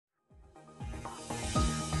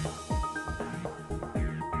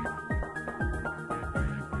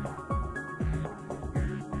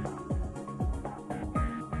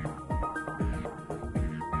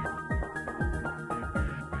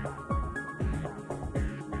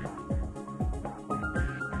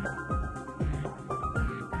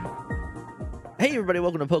Hey everybody,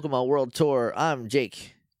 welcome to Pokemon World Tour. I'm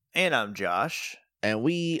Jake, And I'm Josh. and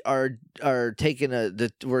we are taking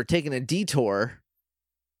we're taking a detour.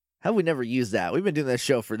 How have we never used that? We've been doing this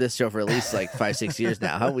show for at least like 5-6 years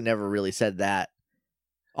now. How have we never really said that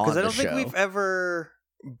on Because the I don't show? think we've ever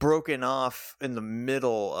broken off in the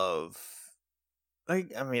middle of.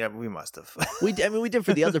 We must have. we did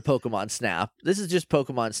for the other Pokemon Snap. This is just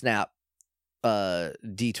Pokemon Snap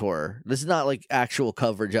detour. This is not like actual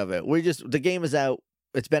coverage of it. The game is out.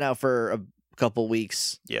 It's been out for a couple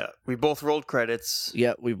weeks. Yeah, we both rolled credits.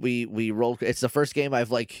 Yeah, we rolled. It's the first game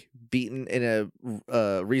I've like beaten in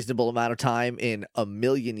a reasonable amount of time in a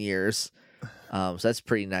million years. So that's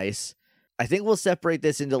pretty nice. I think we'll separate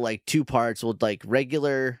this into like two parts. We'll like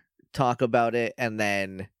regular talk about it and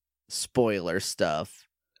then spoiler stuff.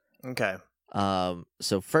 Okay.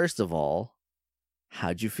 So first of all,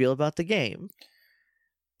 how'd you feel about the game?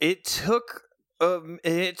 It took a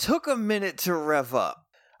minute to rev up.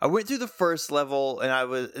 I went through the first level and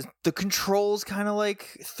the controls kind of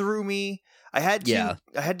like threw me. I had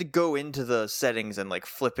to go into the settings and like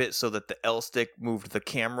flip it so that the L stick moved the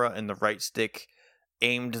camera and the right stick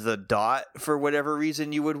aimed the dot for whatever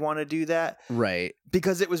reason you would want to do that. Right.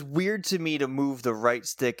 Because it was weird to me to move the right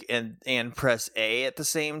stick and press A at the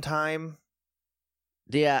same time.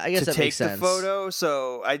 Yeah, I guess that makes sense. To take the photo,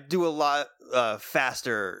 so I do a lot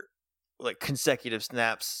faster, like consecutive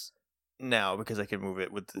snaps now because I can move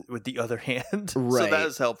it with the other hand. Right. So that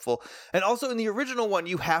is helpful. And also in the original one,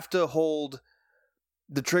 you have to hold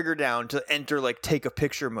the trigger down to enter like take a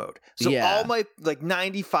picture mode. So all my like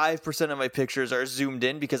 95% of my pictures are zoomed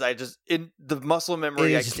in because I just in the muscle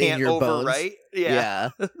memory I can't overwrite. Yeah.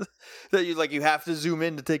 That you have to zoom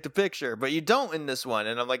in to take the picture, but you don't in this one,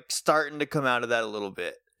 and I'm like starting to come out of that a little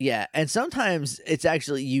bit. Yeah, and sometimes it's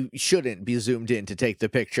actually you shouldn't be zoomed in to take the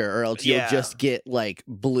picture, or else you'll just get like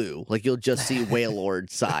blue, like you'll just see Wailord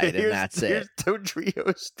side, and that's it. Here's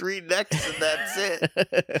Dodrio's 3 necks, and that's it.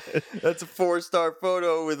 That's a 4-star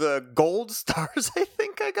photo with gold stars. I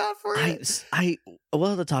think I got for it. We'll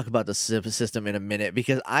have to talk about the system in a minute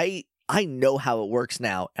because I know how it works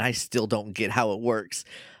now, and I still don't get how it works.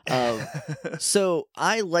 So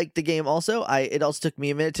I like the game also. It also took me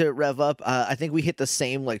a minute to rev up. I think we hit the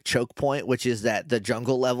same like choke point, which is that the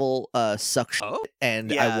jungle level sucks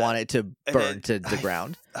and I want it to burn to the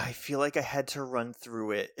ground. I feel like I had to run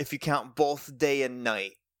through it if you count both day and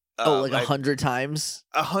night. Like 100 times?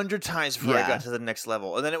 100 times before I got to the next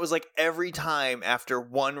level. And then it was like every time after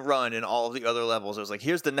one run in all of the other levels, it was like,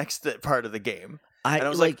 here's the next part of the game. And I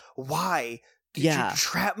was like why? Did you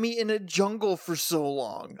trap me in a jungle for so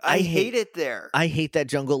long? I hate it there. I hate that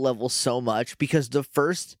jungle level so much because the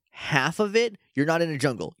first half of it, you're not in a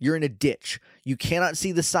jungle. You're in a ditch. You cannot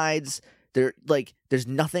see the sides. There's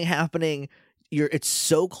nothing happening. It's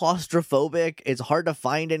so claustrophobic. It's hard to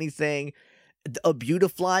find anything. A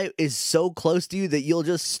Beautifly is so close to you that you'll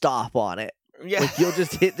just stop on it. Yeah. Like you'll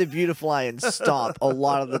just hit the Beautifly and stop a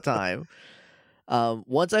lot of the time.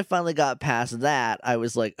 Once I finally got past that, I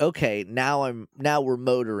was like, okay, now we're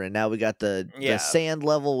motoring. Now we got the sand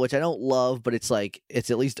level, which I don't love, but it's like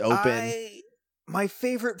it's at least open. My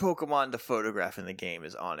favorite Pokemon to photograph in the game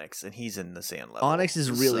is Onix, and he's in the sand level. Onix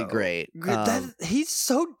is really great. He's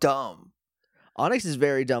so dumb. Onix is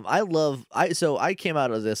very dumb. I came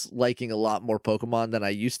out of this liking a lot more Pokemon than I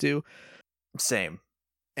used to. Same.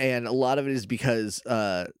 And a lot of it is because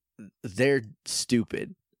they're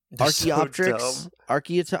stupid. They're Archaeopteryx, so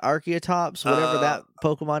Archaeotops, whatever that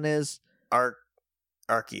Pokemon is.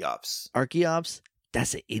 Archeops.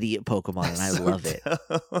 That's an idiot Pokemon, and I love it.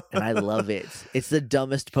 And I love it. It's the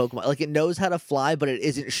dumbest Pokemon. Like, it knows how to fly, but it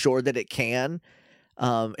isn't sure that it can.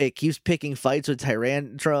 It keeps picking fights with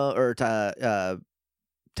Tyranitar,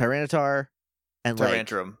 and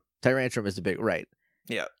Tyrantrum. Tyrantrum is the big right.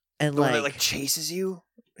 Yeah. And the one that chases you.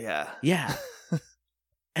 Yeah. Yeah.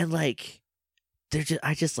 And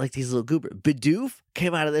I just like these little goobers. Bidoof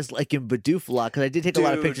came out of this like in Bidoof a lot because I did take a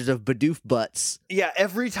lot of pictures of Bidoof butts. Yeah,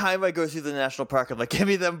 every time I go through the national park, I'm like, give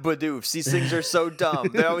me them Bidoofs. These things are so dumb.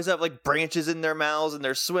 They always have like branches in their mouths and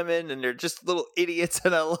they're swimming and they're just little idiots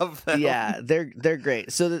and I love them. Yeah, they're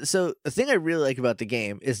great. So the thing I really like about the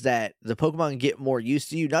game is that the Pokemon get more used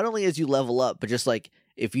to you, not only as you level up, but just like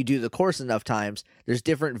if you do the course enough times, there's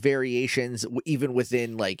different variations even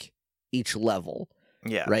within like each level.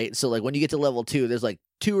 Yeah. Right. So like when you get to level 2, there's like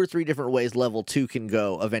 2 or 3 different ways level 2 can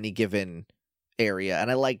go of any given area. And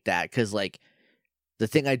I like that because like the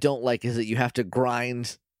thing I don't like is that you have to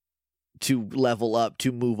grind to level up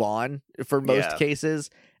to move on for most cases.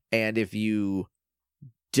 And if you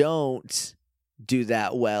don't do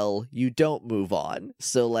that well, you don't move on.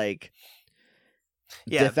 So like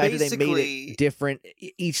Yeah, the fact that they made it different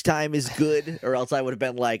each time is good, or else I would have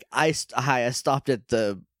been like, I stopped at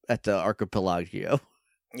the archipelago.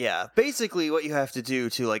 Yeah, basically what you have to do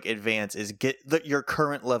to like advance is get your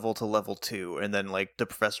current level to level 2, and then like the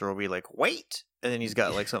professor will be like, wait, and then he's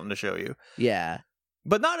got like something to show you. Yeah.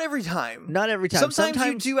 But not every time. Not every time. Sometimes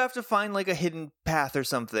you do have to find like a hidden path or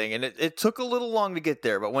something, and it took a little long to get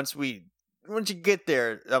there, but once you get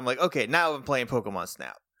there, I'm like, okay, now I'm playing Pokemon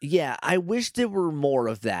Snap. Yeah, I wish there were more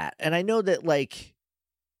of that. And I know that like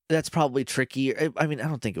that's probably trickier. I mean, I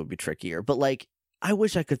don't think it would be trickier, but like I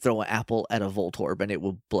wish I could throw an apple at a Voltorb and it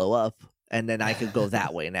would blow up, and then I could go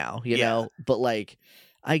that way now, you know? But like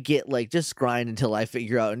I get like just grind until I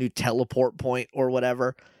figure out a new teleport point or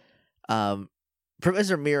whatever.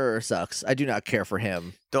 Professor Mirror sucks. I do not care for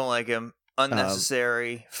him. Don't like him.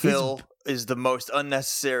 Unnecessary. Phil is the most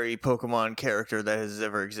unnecessary Pokemon character that has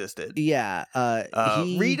ever existed. Yeah.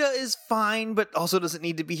 Rita is fine, but also doesn't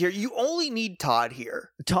need to be here. You only need Todd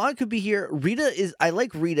here. Todd could be here. I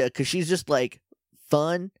like Rita because she's just like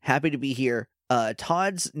fun, happy to be here.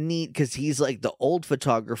 Todd's neat because he's like the old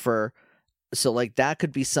photographer. So like that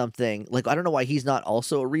could be something. Like I don't know why he's not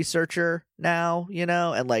also a researcher now, you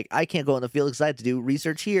know? And like I can't go in the field because I have to do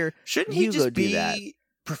research here. Shouldn't he just be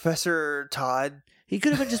Professor Todd? He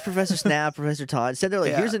could have been just Professor Snap, Professor Todd. Instead they're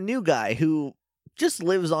like, here's a new guy who just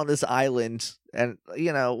lives on this island, and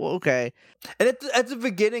you know, okay. And at the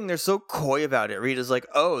beginning they're so coy about it. Rita's like,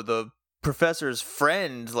 oh, the professor's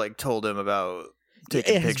friend like told him about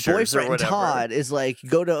taking his pictures boyfriend or whatever. Todd is like,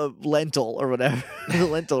 go to Lentil or whatever, the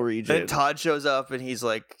Lentil region. Then Todd shows up and he's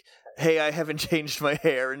like, hey, I haven't changed my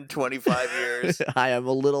hair in 25 years. I am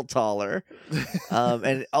a little taller.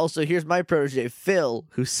 And also here's my protege, Phil,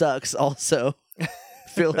 who sucks also.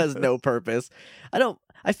 Phil has no purpose.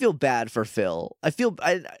 I feel bad for Phil. I feel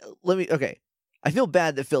bad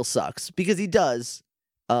that Phil sucks because he does.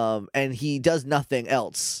 And he does nothing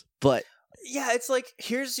else, but yeah, it's like,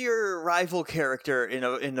 here's your rival character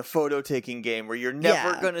in a photo taking game where you're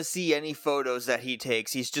never gonna see any photos that he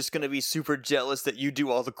takes. He's just gonna be super jealous that you do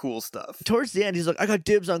all the cool stuff. Towards the end, he's like, I got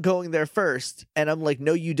dibs on going there first. And I'm like,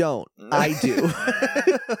 no, you don't. I do.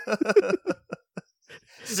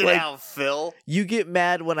 Sit down, Phil. You get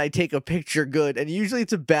mad when I take a picture good, and usually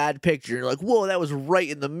it's a bad picture. You're like, whoa, that was right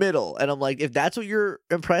in the middle. And I'm like, if that's what you're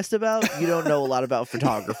impressed about, you don't know a lot about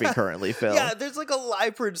photography currently, Phil. Yeah, there's like a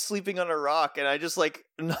Liepard sleeping on a rock, and I just like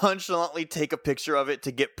nonchalantly take a picture of it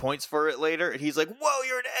to get points for it later. And he's like, whoa,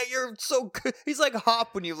 you're so good. He's like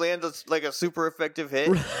Hop when you land a super effective hit.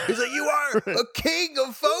 He's like, you are a king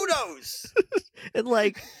of photos. And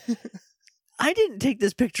like, I didn't take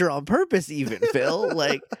this picture on purpose even, Phil.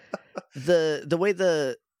 Like the way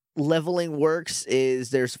the leveling works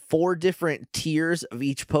is there's 4 different tiers of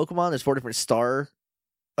each Pokemon. There's 4 different star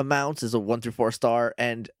amounts. There's a 1 through 4 star.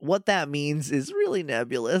 And what that means is really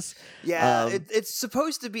nebulous. Yeah, it's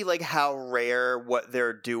supposed to be like how rare what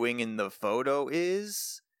they're doing in the photo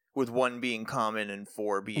is, with 1 being common and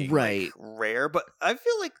 4 being like rare. But I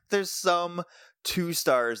feel like there's some 2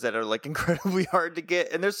 stars that are like incredibly hard to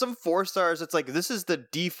get, and there's some 4 stars that's like, this is the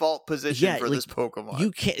default position for this Pokemon. You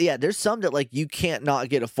can't there's some that like you can't not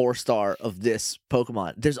get a 4 star of this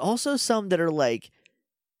Pokemon. There's also some that are like,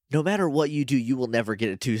 no matter what you do, you will never get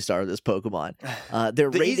a 2 star of this Pokemon. They're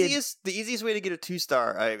rated. The easiest way to get a 2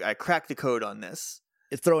 star, I cracked the code on this.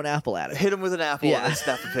 Throw an apple at it. Hit him with an apple and then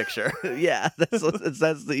snap a picture. Yeah, that's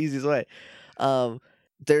the easiest way.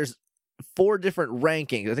 There's 4 different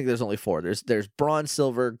rankings. I think there's only 4. There's bronze,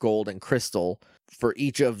 silver, gold, and crystal for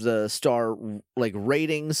each of the star like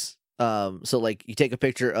ratings. So like you take a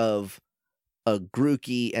picture of a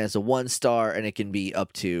Grookey and it's a 1 star, and it can be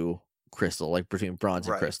up to crystal, like between bronze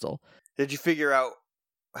and crystal. Did you figure out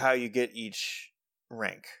how you get each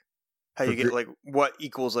rank? How you get like what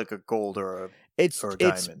equals like a gold or a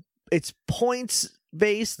diamond? It's points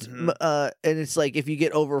based, and it's like if you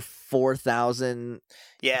get over 4,000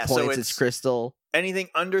 points, so it's crystal. Anything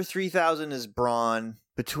under 3,000 is bronze.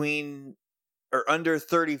 Between or under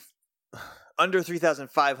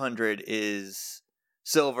 3,500 is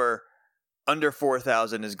silver. Under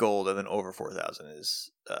 4,000 is gold, and then over 4,000 is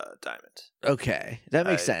diamond. Okay, that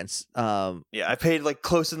makes sense. Yeah, I paid like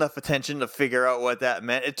close enough attention to figure out what that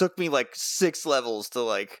meant. It took me like 6 levels to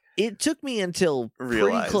like. It took me until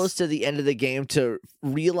pretty close to the end of the game to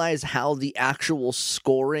realize how the actual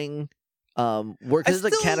scoring works.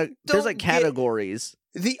 There's like categories.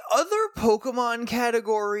 The other Pokemon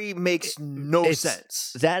category makes no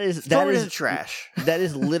sense. That is in the trash. That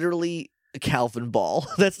is literally Calvin Ball.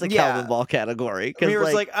 That's the Calvin Ball category.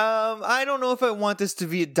 Mirror's like, I don't know if I want this to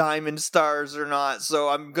be a Diamond Stars or not,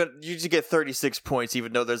 so you just get 36 points,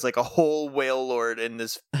 even though there's like a whole whale lord in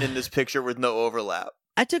this picture with no overlap.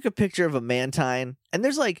 I took a picture of a Mantine, and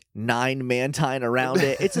there's like 9 Mantine around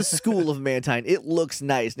it. It's a school of Mantine. It looks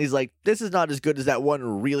nice. And he's like, this is not as good as that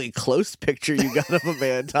one really close picture you got of a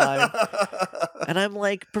Mantine. And I'm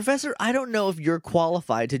like, Professor, I don't know if you're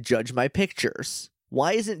qualified to judge my pictures.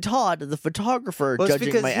 Why isn't Todd, the photographer,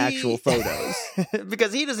 judging my actual photos?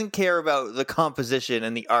 Because he doesn't care about the composition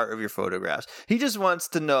and the art of your photographs. He just wants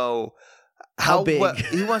to know how big.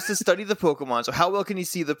 He wants to study the Pokemon. So how well can he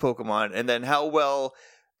see the Pokemon? And then how well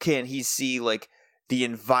can he see like the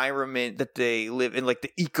environment that they live in, like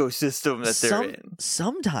the ecosystem that they're in?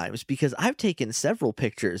 Sometimes, because I've taken several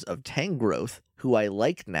pictures of Tangrowth, who I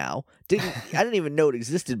like now. I didn't even know it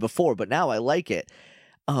existed before, but now I like it.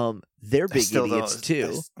 They're big idiots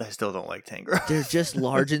too. I still don't like Tangrowth. They're just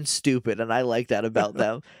large and stupid, and I like that about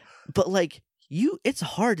them. But like it's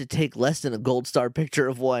hard to take less than a gold star picture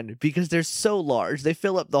of one because they're so large. They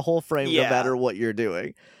fill up the whole frame no matter what you're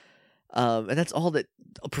doing. And that's all that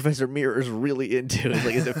Professor Mirror is really into. Is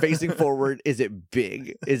like, is it facing forward? Is it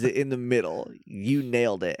big? Is it in the middle? You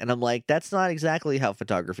nailed it. And I'm like, that's not exactly how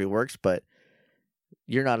photography works, but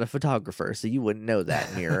you're not a photographer, so you wouldn't know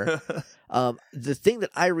that, Mirror. The thing that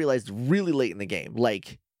I realized really late in the game,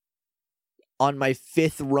 like on my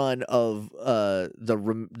 5th run of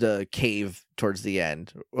the cave towards the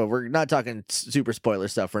end, well, we're not talking super spoiler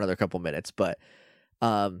stuff for another couple minutes, but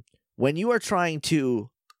when you are trying to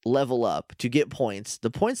level up to get points,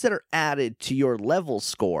 the points that are added to your level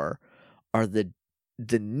score are the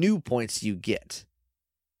new points you get.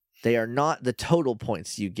 They are not the total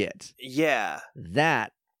points you get. Yeah.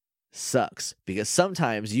 That sucks because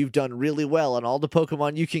sometimes you've done really well on all the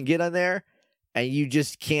Pokemon you can get on there and you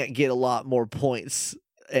just can't get a lot more points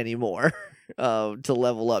anymore to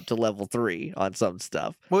level up to level 3 on some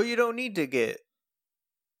stuff. Well, you don't need to get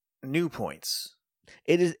new points.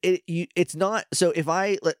 It's not. So if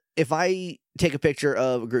I take a picture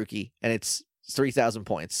of a Grookey and it's 3,000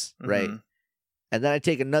 points, right? And then I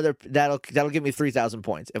take another, that'll give me 3,000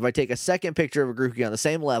 points. If I take a second picture of a Grookey on the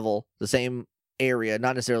same level, the same area,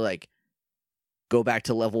 not necessarily like go back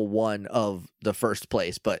to level 1 of the first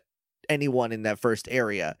place, but anyone in that first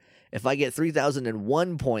area, if I get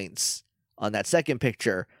 3,001 points on that second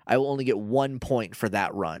picture, I will only get 1 point for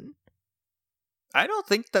that run. I don't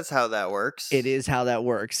think that's how that works. It is how that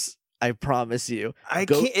works. I promise you.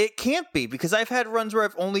 It can't be, because I've had runs where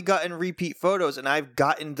I've only gotten repeat photos and I've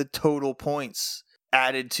gotten the total points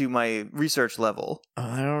added to my research level.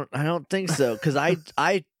 I don't think so, because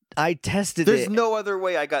I tested There's no other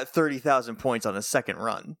way I got 30,000 points on a second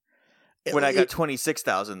run. When I got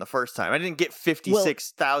 26,000 the first time, I didn't get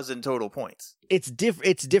 56,000 total points. It's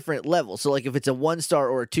different levels. So, like, if it's a 1-star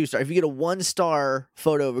or a 2-star, if you get a 1-star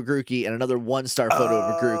photo of a Grookey and another 1-star photo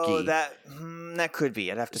of a Grookey, that could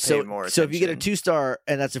be. I'd have to pay more attention. So if you get a 2-star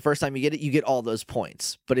and that's the first time you get it, you get all those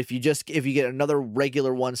points. But if you get another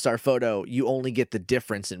regular 1-star photo, you only get the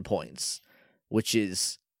difference in points, which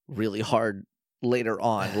is really hard later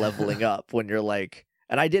on leveling up when you're like.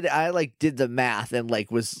 And I did the math and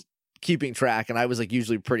like was keeping track, and I was like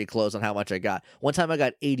usually pretty close on how much I got. One time I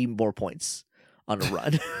got 80 more points on a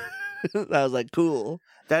run. I was like, cool.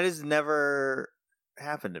 That has never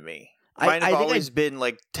happened to me. Mine have always been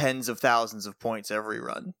like tens of thousands of points every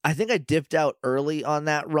run. I think I dipped out early on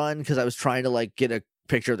that run because I was trying to like get a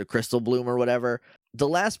picture of the Crystal Bloom or whatever. The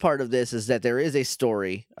last part of this is that there is a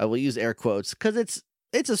story. I will use air quotes because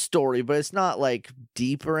it's a story, but it's not like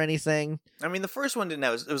deep or anything. I mean, the first one didn't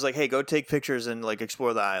have. It was like, hey, go take pictures and like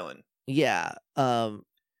explore the island. Yeah.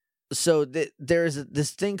 So there's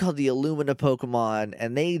this thing called the Illumina Pokemon,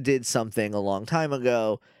 and they did something a long time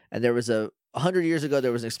ago. And there was 100 years ago,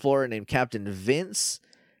 there was an explorer named Captain Vince,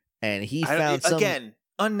 and he found some again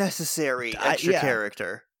unnecessary extra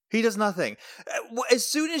character. He does nothing. As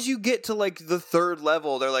soon as you get to like the 3rd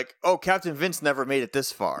level, they're like, "Oh, Captain Vince never made it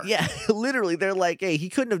this far." Yeah, literally, they're like, "Hey, he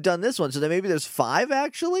couldn't have done this one." So then maybe there's 5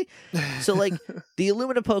 actually. So like, the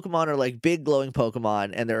Illumina Pokemon are like big glowing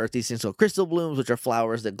Pokemon, and there are these things called Crystal Blooms, which are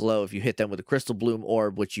flowers that glow if you hit them with a Crystal Bloom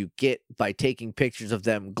orb, which you get by taking pictures of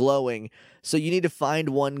them glowing. So you need to find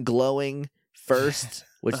one glowing first,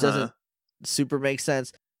 which doesn't super make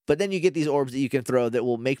sense. But then you get these orbs that you can throw that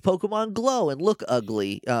will make Pokemon glow and look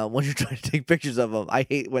ugly when you're trying to take pictures of them. I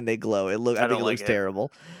hate when they glow. I think it looks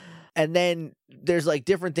terrible. And then there's like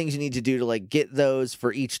different things you need to do to like get those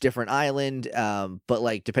for each different island. But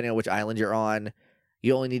like depending on which island you're on,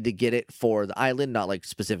 you only need to get it for the island, not like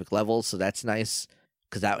specific levels. So that's nice.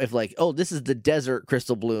 Because that if like, oh, this is the desert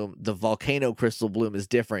crystal bloom, the volcano crystal bloom is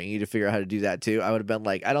different. You need to figure out how to do that too. I would have been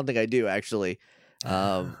like, I don't think I do actually.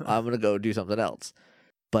 I'm gonna go do something else.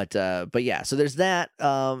 But yeah, so there's that.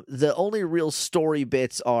 The only real story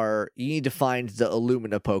bits are you need to find the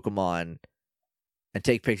Illumina Pokemon and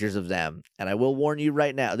take pictures of them. And I will warn you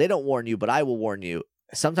right now, they don't warn you, but I will warn you.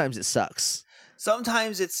 Sometimes it sucks.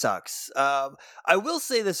 Sometimes it sucks. I will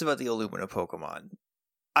say this about the Illumina Pokemon.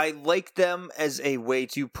 I like them as a way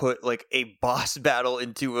to put like a boss battle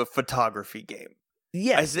into a photography game.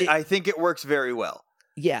 Yes, I think it works very well.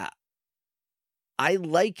 Yeah, I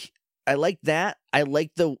like that. I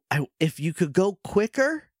like if you could go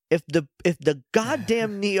quicker. If the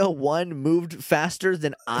goddamn Neo 1 moved faster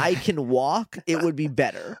than I can walk, it would be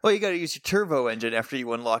better. Well, you got to use your turbo engine after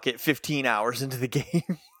you unlock it 15 hours into the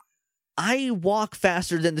game. I walk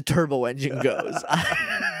faster than the turbo engine goes.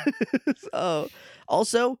 So,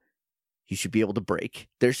 also, you should be able to brake.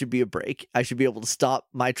 There should be a brake. I should be able to stop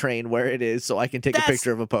my train where it is so I can take a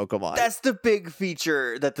picture of a Pokemon. That's the big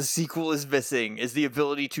feature that the sequel is missing, is the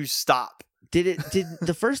ability to stop. Did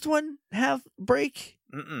the first one have brake?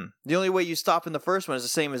 Mm-mm. The only way you stop in the first one is the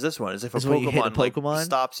same as this one, is if a Pokemon, like,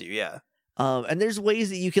 stops you, yeah. And there's ways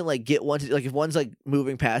that you can like get one to, like if one's like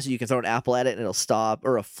moving past you can throw an apple at it and it'll stop,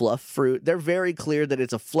 or a fluff fruit. They're very clear that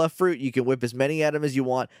it's a fluff fruit. You can whip as many at them as you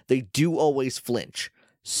want. They do always flinch.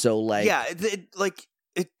 So like, yeah,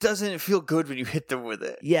 it doesn't feel good when you hit them with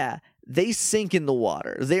it. Yeah, they sink in the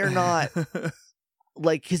water. They're not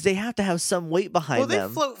like, because they have to have some weight behind them. Well,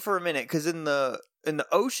 they float for a minute because in the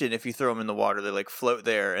ocean, if you throw them in the water, they like float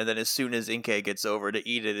there, and then as soon as Inkay gets over to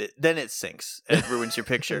eat it, then it sinks and it ruins your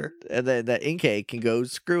picture. And then that Inkay can go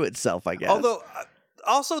screw itself, I guess. Although,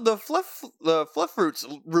 also the fluff fruits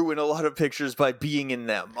ruin a lot of pictures by being in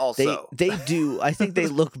them. Also, they do. I think they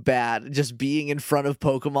look bad just being in front of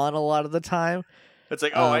Pokemon a lot of the time. It's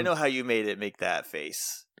like, I know how you made it make that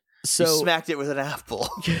face. So you smacked it with an apple.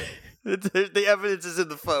 The evidence is in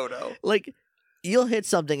the photo. Like, you'll hit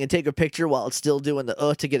something and take a picture while it's still doing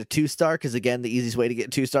the to get a 2-star, because again, the easiest way to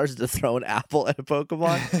get 2 stars is to throw an apple at a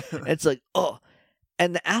Pokemon. It's like,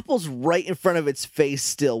 and the apple's right in front of its face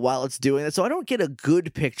still while it's doing it, so I don't get a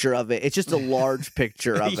good picture of it. It's just a large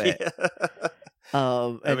picture of it.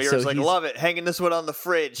 And so like, love it, hanging this one on the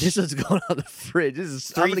fridge. This one's going on the fridge. This is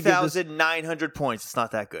 3,900 points. It's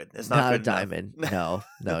not that good. It's not good a diamond. No,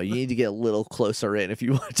 you need to get a little closer in if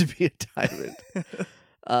you want it to be a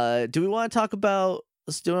diamond. Do we want to talk about?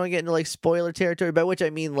 Do we want to get into like spoiler territory? By which I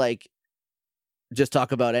mean like, just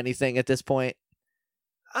talk about anything at this point.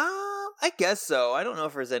 I guess so. I don't know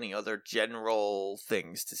if there's any other general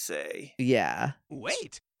things to say. Yeah.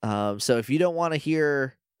 Wait. So if you don't want to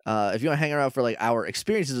hear, if you want to hang around for like our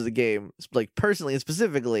experiences of the game, like personally and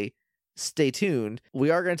specifically, stay tuned.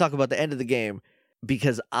 We are going to talk about the end of the game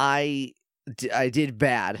because I did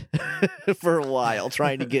bad for a while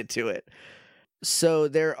trying to get to it. So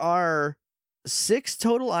there are 6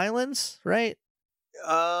 total islands, right?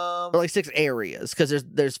 Or like 6 areas, because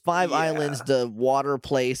there's 5 islands, the water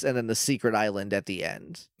place, and then the secret island at the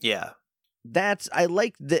end. Yeah. I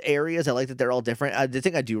like the areas. I like that they're all different. The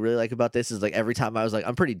thing I do really like about this is like every time I was like,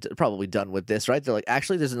 I'm probably done with this, right? They're like,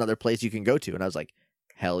 actually, there's another place you can go to, and I was like,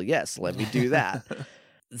 hell yes, let me do that.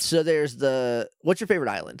 So there's what's your favorite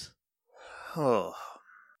island? Oh,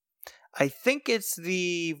 I think it's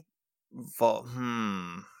the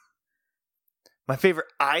my favorite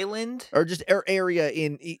island, or just area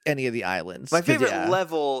in any of the islands. My favorite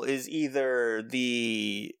level is either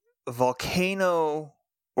the volcano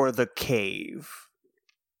or the cave.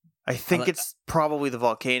 I think it's probably the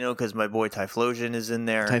volcano because my boy Typhlosion is in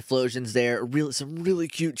there. Typhlosion's there. Some really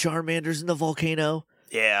cute Charmanders in the volcano.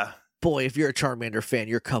 Yeah. Boy, if you're a Charmander fan,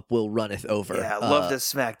 your cup will runneth over. Yeah, I love to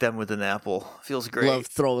smack them with an apple. Feels great. Love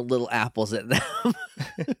throwing little apples at them.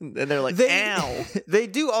 And they're like, ow.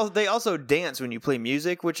 They also dance when you play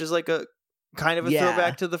music, which is like a kind of a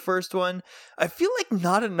throwback to the first one. I feel like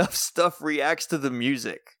not enough stuff reacts to the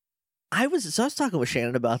music. I was talking with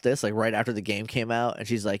Shannon about this, like right after the game came out, and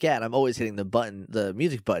she's like, yeah, and I'm always hitting the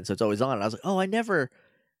music button, so it's always on. And I was like, oh, I never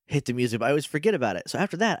hit the music, but I always forget about it. So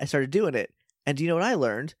after that, I started doing it. And do you know what I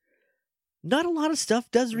learned? Not a lot of stuff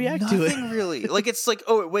does react to it. Nothing really. Like, it's like,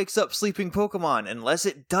 it wakes up sleeping Pokemon, unless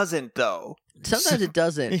it doesn't, though. Sometimes it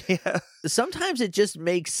doesn't. Yeah. Sometimes it just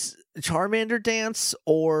makes Charmander dance,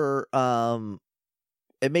 or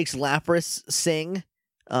it makes Lapras sing.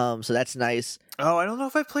 So that's nice. Oh, I don't know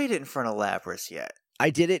if I played it in front of Lapras yet. I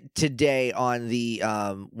did it today on the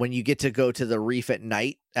when you get to go to the reef at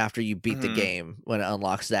night after you beat the game, when it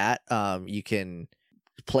unlocks that, you can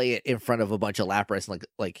play it in front of a bunch of Lapras and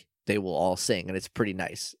like they will all sing, and it's pretty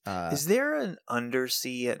nice. Is there an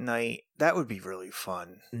undersea at night? That would be really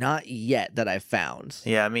fun. Not yet that I've found.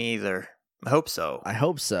 Yeah, me either. I hope so.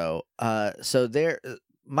 So there,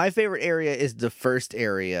 my favorite area is the first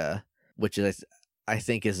area, which is I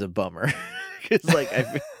think is a bummer. It's like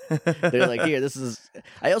they're like, here, this is.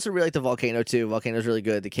 I also really like the volcano too. Volcano's really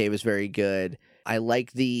good. The cave is very good. I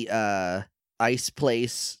like the ice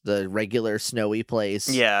place, the regular snowy place.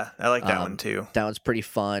 Yeah, I like that one too. That one's pretty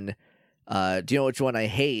fun. Do you know which one I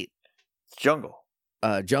hate? Jungle.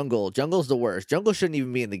 Jungle. Jungle's the worst. Jungle shouldn't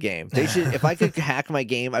even be in the game. They should. If I could hack my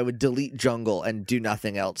game, I would delete Jungle and do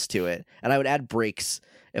nothing else to it, and I would add breaks.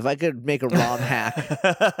 If I could make a ROM hack,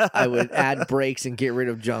 I would add breaks and get rid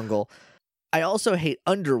of Jungle. I also hate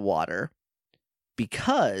Underwater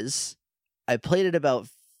because I played it about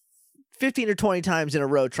 15 or 20 times in a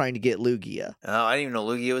row trying to get Lugia. Oh, I didn't even know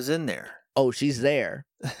Lugia was in there. Oh, she's there.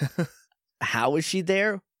 How is she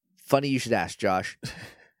there? Funny you should ask, Josh.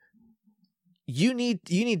 You need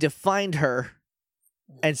to find her,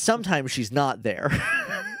 and sometimes she's not there.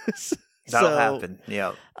 That'll happen.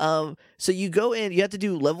 Yeah. So you go in. You have to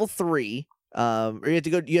do level 3. Or you have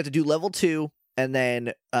to do level 2, and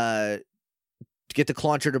then get the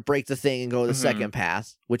Clauncher to break the thing and go the second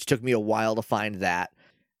path, which took me a while to find that.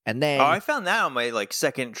 And then I found that on my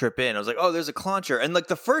second trip in. I was like, oh, there's a Clauncher. And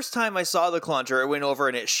the first time I saw the Clauncher, I went over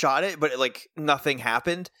and it shot it, but nothing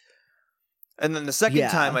happened. And then the second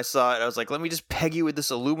time I saw it, I was like, let me just peg you with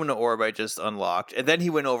this Illumina orb I just unlocked. And then he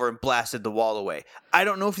went over and blasted the wall away. I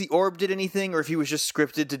don't know if the orb did anything or if he was just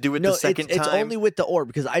scripted to do it the second time. It's only with the orb,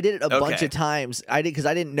 because I did it a bunch of times. Because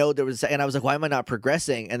I didn't know there was, and I was like, why am I not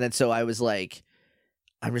progressing? And then so I was like,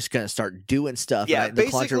 I'm just going to start doing stuff. Yeah, the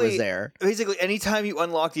Clauncher was there. Basically, anytime you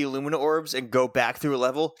unlock the Illumina orbs and go back through a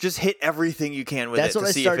level, just hit everything you can with That's it what to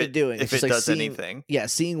I see started doing. If it does anything. Yeah,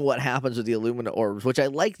 seeing what happens with the Illumina orbs, which I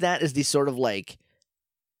like. That is the sort of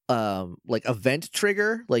event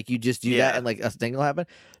trigger. Like you just do that and a thing will happen.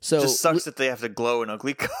 So it just sucks that they have to glow an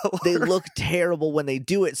ugly color. They look terrible when they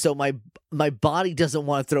do it. So my body doesn't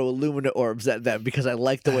want to throw Illumina orbs at them because I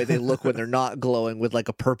like the way they look when they're not glowing with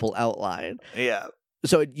a purple outline. Yeah.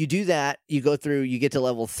 So you do that, you go through, you get to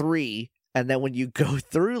level 3, and then when you go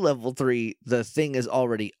through level 3, the thing is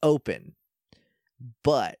already open.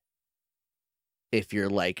 But if you're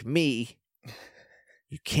like me,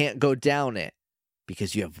 you can't go down it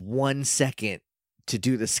because you have 1 second to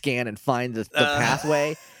do the scan and find the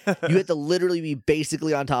pathway. You have to literally be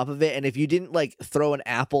basically on top of it, and if you didn't throw an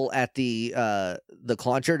apple at the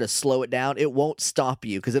Clauncher to slow it down, it won't stop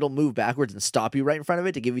you because it'll move backwards and stop you right in front of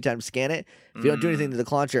it to give you time to scan it. If you don't do anything to the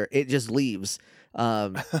Clauncher, it just leaves.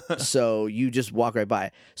 So you just walk right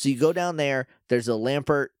by. So you go down there. There's a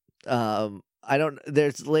Lampert.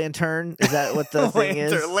 There's Lantern. Is that what the thing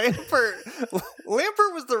is?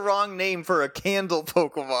 Lampert was the wrong name for a candle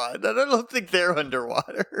Pokemon. I don't think they're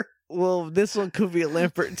underwater. Well, this one could be a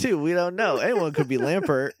Lampert too. We don't know. Anyone could be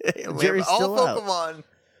Lampert. Jerry's still all Pokemon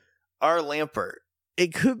are Lampert.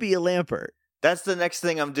 It could be a Lampert. That's the next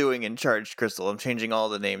thing I'm doing in Charged Crystal. I'm changing all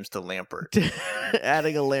the names to Lampert.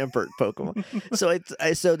 Adding a Lampert Pokemon. So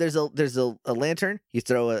there's a Lantern. You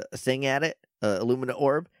throw a thing at it, Illumina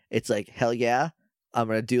orb. It's like, hell yeah, I'm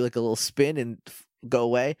going to do a little spin and go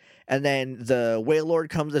away. And then the Wailord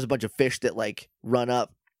comes. There's a bunch of fish that run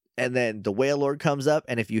up. And then the Wailord comes up.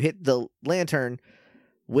 And if you hit the Lantern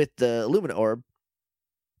with the Illumina orb,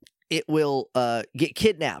 it will get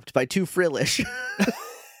kidnapped by 2 Frillish.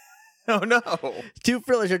 Oh, no. 2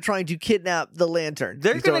 Frillish are trying to kidnap the Lantern.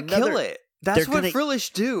 They're going to kill it. That's what Frillish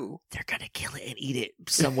do. They're going to kill it and eat it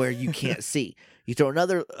somewhere you can't see. You throw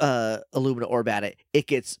another Illumina orb at it. It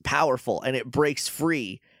gets powerful and it breaks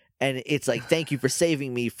free. And it's like, thank you for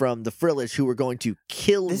saving me from the Frillish who were going to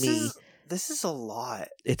kill me. This is a lot.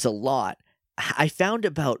 It's a lot. I found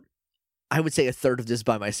about, I would say, a third of this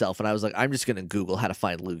by myself. And I was like, I'm just going to Google how to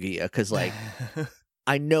find Lugia. Because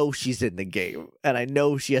I know she's in the game. And I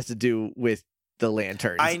know she has to do with the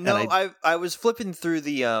lanterns. I know. I was flipping through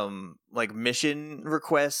the mission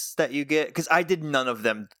requests that you get, because I did none of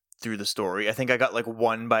them through the story. I think I got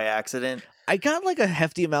 1 by accident. I got a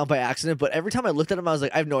hefty amount by accident, but every time I looked at them, I was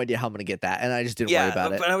like, I have no idea how I'm going to get that, and I just didn't worry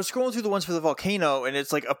about it. But I was scrolling through the ones for the volcano, and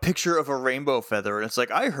it's a picture of a rainbow feather, and it's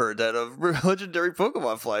I heard that a legendary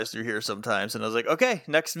Pokemon flies through here sometimes, and I was like, okay,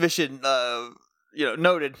 next mission,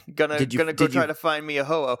 noted. Gonna go try to find me a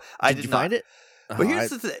Ho-Oh. I did not find it. But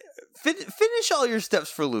here's the thing: finish all your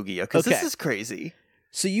steps for Lugia, because this is crazy.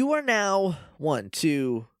 So you are now 1,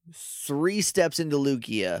 2, 3 steps into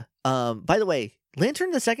Lugia. By the way,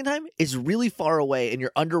 Lantern the second time is really far away, and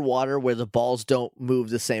you're underwater where the balls don't move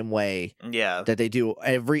the same way Yeah. that they do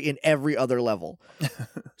in every other level.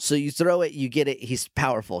 So you throw it, you get it. He's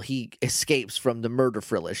powerful. He escapes from the murder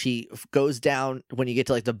frillish. He goes down when you get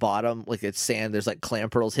to like the bottom, like it's sand. There's like clam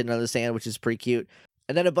pearls hidden under the sand, which is pretty cute.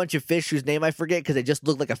 And then a bunch of fish whose name I forget because they just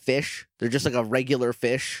look like a fish. They're just like a regular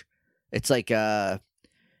fish. It's like Luminion?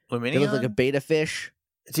 They look like a beta fish.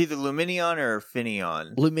 It's either Luminion or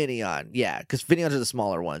Finion. Luminion, yeah, because Finions are the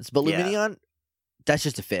smaller ones. But Luminion, that's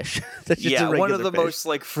just a fish. That's just yeah, a one of the fish. most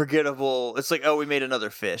like forgettable. It's like, oh, we made another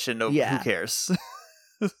fish, and who cares?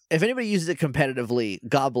 If anybody uses it competitively,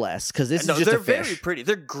 God bless, because this is just they're a fish. very pretty.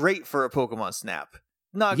 They're great for a Pokemon Snap.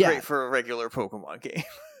 Not great for a regular Pokemon game.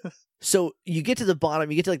 So you get to the bottom,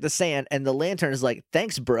 you get to like the sand, and the Lantern is like,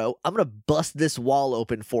 thanks, bro. I'm going to bust this wall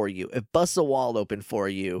open for you. It busts a wall open for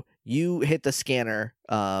you. You hit the scanner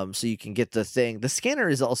so you can get the thing. The scanner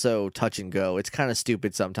is also touch and go. It's kind of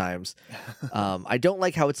stupid sometimes. I don't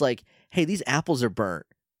like how it's like, hey, these apples are burnt.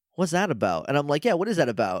 What's that about? And I'm like, yeah, what is that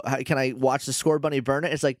about? Can I watch the Score Bunny burn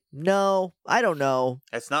it? It's like, no, I don't know.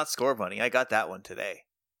 It's not Score Bunny. I got that one today.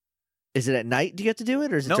 Is it at night? Do you have to do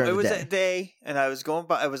it, or is it during the day? No, it was at day, and I was going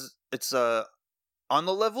by. It's on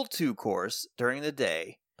the level 2 course during the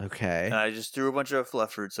day. Okay. And I just threw a bunch of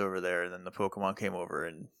fluff fruits over there, and then the Pokemon came over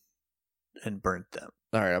and burnt them.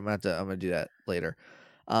 All right, I'm gonna do that later.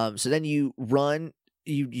 So then you run,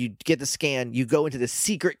 you get the scan, you go into the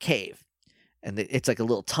secret cave, and it's like a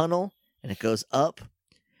little tunnel, and it goes up,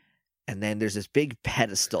 and then there's this big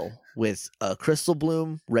pedestal with a crystal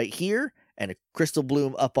bloom right here and a crystal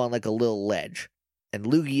bloom up on like a little ledge, and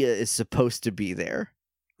Lugia is supposed to be there.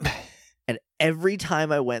 And every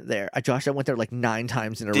time I went there, Josh, I went there like 9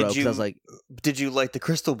 times in a row because I was like, did you light the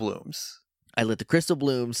crystal blooms? I lit the crystal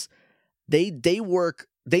blooms. They work.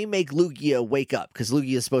 They make Lugia wake up because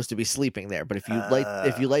Lugia is supposed to be sleeping there. But if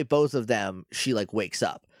you light both of them, she like wakes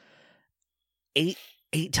up. Eight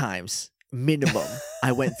times minimum.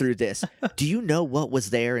 I went through this. Do you know what was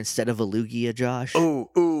there instead of a Lugia, Josh?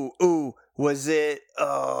 Ooh. Was it?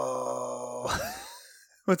 Oh,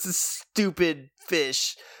 what's a stupid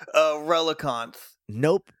fish? Relicanth.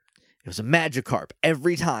 Nope. It was a Magikarp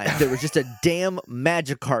every time. There was just a damn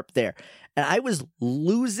Magikarp there. And I was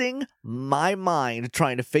losing my mind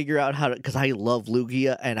trying to figure out how to, because I love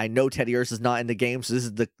Lugia, and I know Teddiursa is not in the game, so this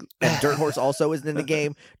is and Dirt Horse also isn't in the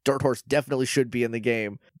game. Dirt Horse definitely should be in the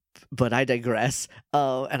game, but I digress.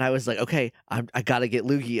 And I was like, okay, I gotta get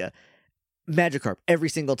Lugia. Magikarp every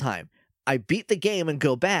single time. I beat the game and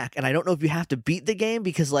go back, and I don't know if you have to beat the game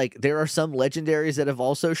because like there are some legendaries that have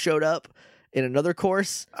also showed up in another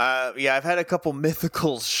course. Yeah, I've had a couple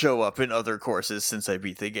mythicals show up in other courses since I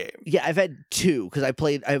beat the game. Yeah, I've had 2 because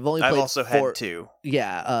I've also 4. Had 2.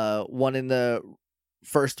 Yeah, one in the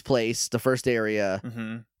first place, the first area,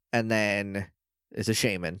 and then it's a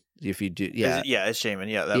shaman. If you do, it's shaman.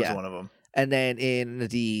 Yeah, that was one of them. And then in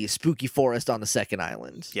the spooky forest on the second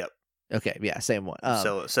island. Yep. Okay, yeah, same one.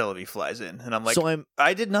 Celebi flies in, and I'm like, so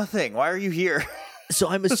I did nothing. Why are you here? So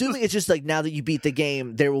I'm assuming it's just like now that you beat the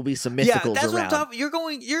game, there will be some mythicals around. Yeah, that's what I'm talking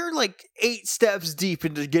about. You're like 8 steps deep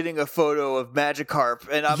into getting a photo of Magikarp,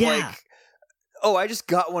 and I'm like, oh, I just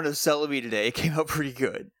got one of Celebi today. It came out pretty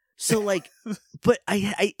good. So like, but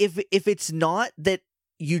if it's not that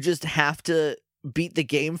you just have to beat the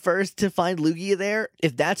game first to find Lugia there,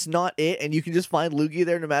 if that's not it, and you can just find Lugia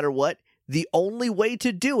there no matter what, the only way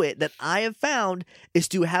to do it that I have found is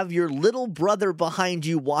to have your little brother behind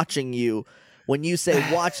you watching you. When you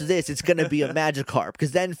say, watch this, it's going to be a Magikarp.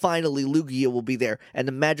 Because then finally Lugia will be there. And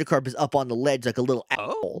the Magikarp is up on the ledge like a little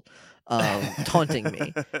apple, taunting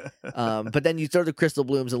me. But then you throw the crystal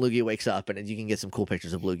blooms and Lugia wakes up. And you can get some cool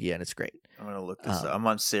pictures of Lugia. And it's great. I'm going to look this up. I'm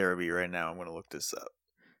on Cerebi right now. I'm going to look this up.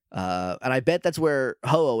 And I bet that's where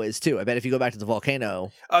Ho-Oh is too. I bet if you go back to the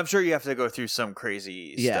volcano. I'm sure you have to go through some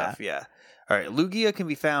crazy stuff. Yeah. All right, Lugia can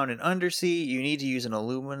be found in Undersea. You need to use an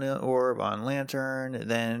Illumina orb on Lantern,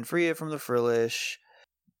 then free it from the Frillish.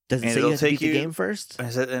 Does it say you have to beat the game first?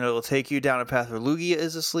 And it'll take you down a path where Lugia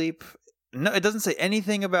is asleep. No, it doesn't say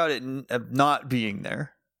anything about it not being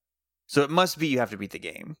there. So it must be you have to beat the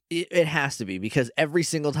game. It has to be, because every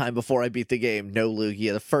single time before I beat the game, no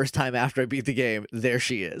Lugia. The first time after I beat the game, there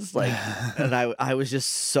she is. Like, and I was just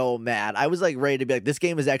so mad. I was like ready to be like, this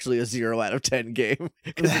game is actually a 0 out of 10 game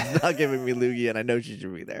because it's not giving me Lugia, and I know she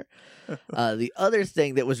should be there. The other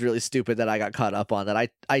thing that was really stupid that I got caught up on that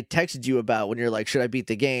I texted you about when you're like, should I beat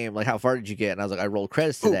the game? Like, how far did you get? And I was like, I rolled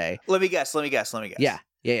credits today. Ooh, let me guess.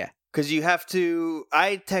 Yeah. Because you have to.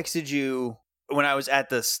 I texted you when I was at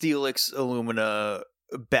the Steelix Illumina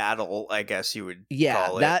battle, I guess you would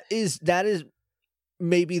call it. that is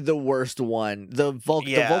maybe the worst one. The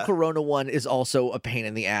Volcarona one is also a pain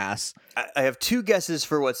in the ass. I have 2 guesses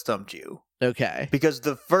for what stumped you. Okay. Because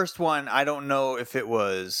the first one, I don't know if it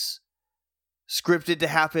was scripted to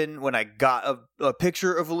happen when I got a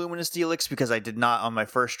picture of Illumina Steelix, because I did not on my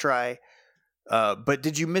first try. But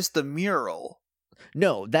did you miss the mural?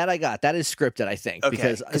 No, that I got. That is scripted, I think. Okay.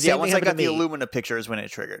 Because once I got the Illumina picture is when it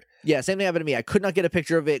triggered. Yeah, same thing happened to me. I could not get a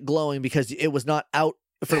picture of it glowing because it was not out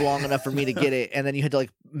for long enough for me to get it, and then you had to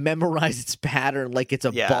like memorize its pattern like it's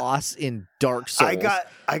a boss in Dark Souls.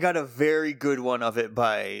 I got a very good one of it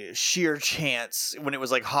by sheer chance when it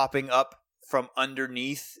was like hopping up from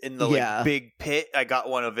underneath in the like big pit. I got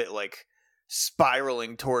one of it like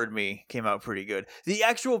spiraling toward me. Came out pretty good. The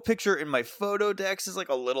actual picture in my photo decks is like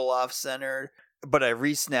a little off center, but I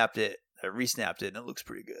resnapped it and it looks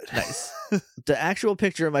pretty good. Nice. The actual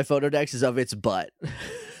picture in my photo decks is of its butt.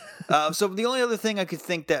 So the only other thing I could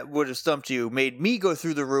think that would have stumped you, made me go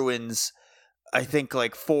through the ruins, I think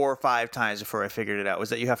like 4 or 5 times before I figured it out, was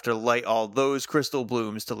that you have to light all those crystal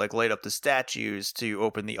blooms to like light up the statues to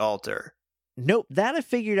open the altar. Nope, that I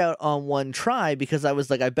figured out on one try because I was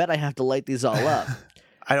like, I bet I have to light these all up.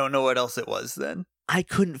 I don't know what else it was then. I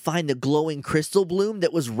couldn't find the glowing crystal bloom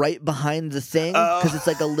that was right behind the thing because it's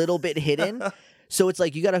like a little bit hidden. So it's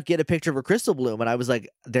like, you got to get a picture of a crystal bloom. And I was like,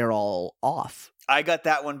 they're all off. I got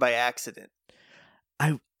that one by accident.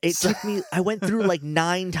 It took me, I went through like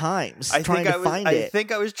 9 times trying to find it. I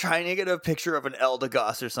think I was trying to get a picture of an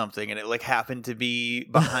Eldegoss or something, and it like happened to be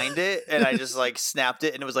behind it, and I just like snapped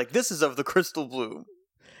it, and it was like, this is of the crystal bloom.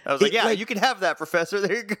 I was like, yeah, you can have that, Professor.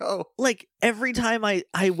 There you go. Like, every time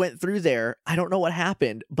I went through there, I don't know what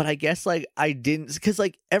happened, but I guess like I didn't, because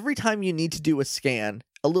like every time you need to do a scan,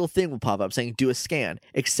 a little thing will pop up saying do a scan,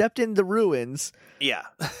 except in the ruins. Yeah.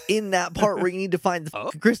 In that part where you need to find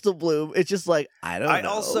the crystal bloom, it's just like, I don't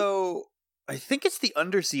know. I think it's the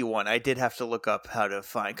undersea one. I did have to look up how to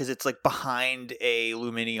find, because it's like behind a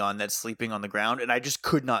Luminion that's sleeping on the ground, and I just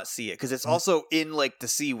could not see it because it's also in like the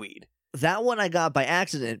seaweed. That one I got by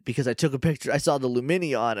accident because I took a picture. I saw the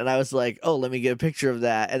Luminion and I was like, oh, let me get a picture of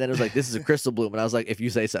that. And then it was like, this is a crystal bloom. And I was like, if you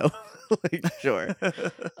say so. Like, sure.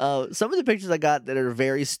 Some of the pictures I got that are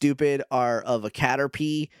very stupid are of a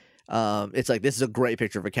Caterpie. It's like, this is a great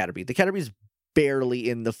picture of a Caterpie. The Caterpie's barely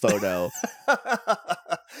in the photo.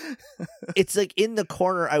 It's like in the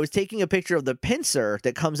corner. I was taking a picture of the pincer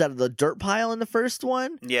that comes out of the dirt pile in the first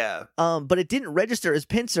one. Yeah. But it didn't register as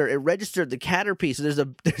pincer. It registered the Caterpie.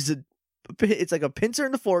 So it's like a pincer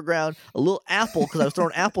in the foreground, a little apple because I was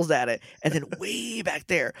throwing apples at it, and then way back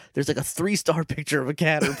there's like a 3-star picture of a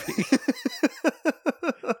Caterpie.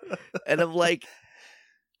 And I'm like,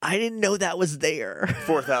 I didn't know that was there.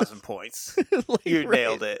 4,000 points. Like, you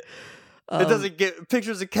nailed it. It doesn't get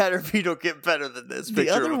pictures of Caterpie don't get better than this.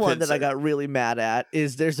 The other one that I got really mad at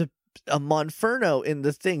is there's a Monferno in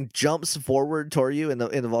the thing jumps forward toward you in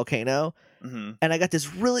the volcano. Mm-hmm. And I got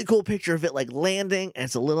this really cool picture of it like landing, and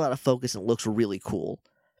it's a little out of focus and it looks really cool.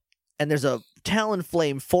 And there's a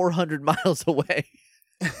Talonflame 400 miles away.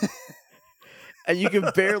 And you can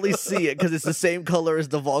barely see it because it's the same color as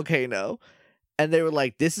the volcano. And they were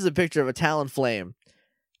like, this is a picture of a Talonflame.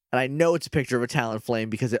 And I know it's a picture of a Talonflame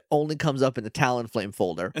because it only comes up in the Talonflame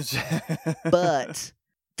folder. But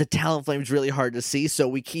the Talonflame is really hard to see,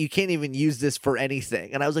 so you can't even use this for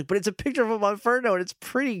anything. And I was like, but it's a picture of a Monferno, and it's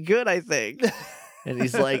pretty good, I think. And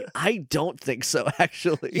he's like, I don't think so,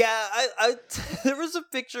 actually. Yeah, I there was a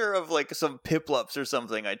picture of like some Piplups or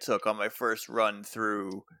something I took on my first run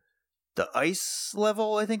through the ice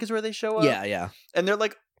level, I think is where they show up. Yeah. And they're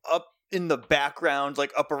like up in the background,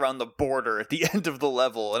 like up around the border at the end of the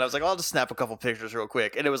level. And I was like, I'll just snap a couple pictures real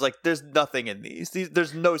quick. And it was like, there's nothing in these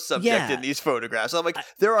there's no subject in these photographs. So I'm like,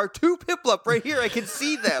 there are 2 Piplup right here. I can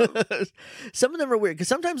see them. Some of them are weird because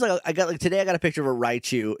sometimes like today I got a picture of a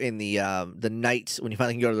Raichu in the night when you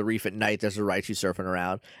finally can go to the reef at night. There's a Raichu surfing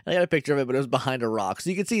around, and I got a picture of it, but it was behind a rock, so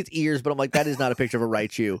you can see its ears. But I'm like, that is not a picture of a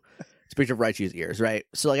Raichu. It's a picture of Raichu's ears, right?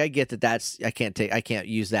 So like, I get that I can't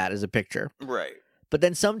use that as a picture, right? But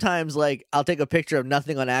then sometimes, like, I'll take a picture of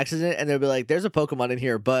nothing on accident, and they'll be like, there's a Pokemon in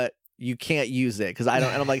here, but you can't use it because I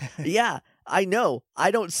don't. And I'm like, yeah, I know. I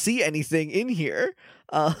don't see anything in here.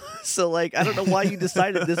 So, like, I don't know why you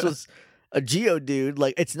decided this was a Geodude.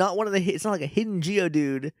 Like, it's not it's not like a hidden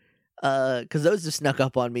Geodude because those have snuck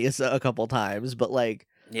up on me a couple times. But, like,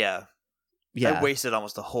 yeah. I wasted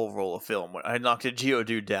almost a whole roll of film when I knocked a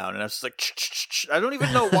Geodude down, and I was just like, I don't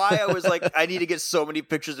even know why I was like, I need to get so many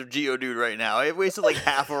pictures of Geodude right now. I wasted like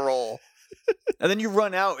half a roll. And then you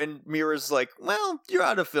run out and Mira's like, well, you're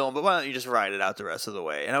out of film, but why don't you just ride it out the rest of the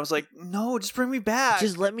way? And I was like, no, just bring me back.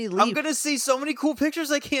 Just let me leave. I'm going to see so many cool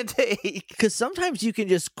pictures I can't take. Because sometimes you can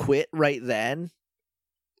just quit right then.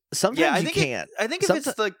 Sometimes you can't. I think if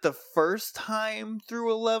it's like the first time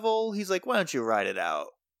through a level, he's like, why don't you ride it out?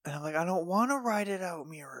 And I'm like, I don't want to ride it out,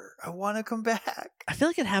 Mirror. I want to come back. I feel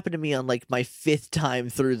like it happened to me on like my 5th time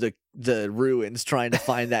through the ruins trying to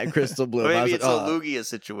find that crystal bloom. Maybe it's a Lugia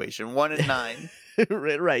situation, 1 in 9.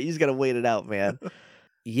 Right, you just gotta wait it out, man.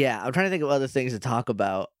 Yeah, I'm trying to think of other things to talk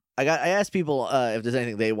about. I asked people if there's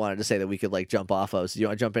anything they wanted to say that we could like jump off of. So do you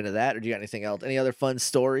want to jump into that, or do you got anything else? Any other fun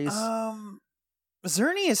stories?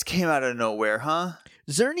 Xerneas came out of nowhere, huh?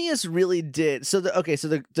 Xerneas really did. So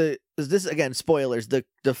this again, spoilers. The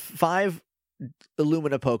 5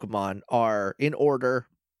 Illumina Pokemon are in order.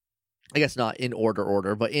 I guess not in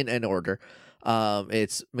order, but in an order.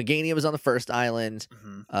 It's Meganium is on the first island.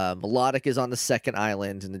 Melodic is on the second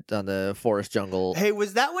island on the forest jungle. Hey,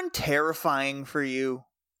 was that one terrifying for you?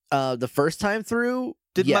 The first time through,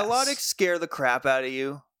 did yes. Melodic scare the crap out of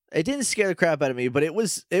you? It didn't scare the crap out of me, but it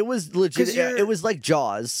was legit. It was like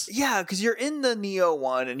Jaws. Yeah, because you're in the Neo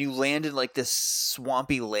one and you land in like this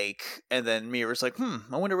swampy lake, and then Mirror's like, I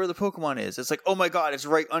wonder where the Pokemon is. It's like, oh my god, it's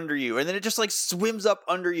right under you, and then it just like swims up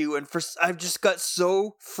under you, and I've just got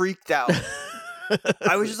so freaked out.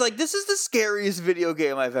 I was just like, this is the scariest video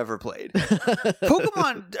game I've ever played.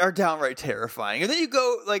 Pokemon are downright terrifying, and then you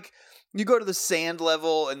go to the sand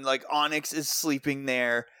level, and like Onyx is sleeping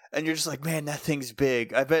there. And you're just like, man, that thing's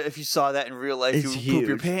big. I bet if you saw that in real life, you would poop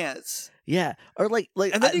your pants. Yeah, or like,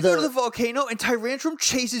 and then you go to the volcano, and Tyrantrum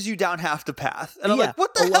chases you down half the path, and I'm like,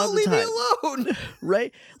 what the hell? Leave me alone,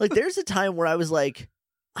 right? Like, there's a time where I was like,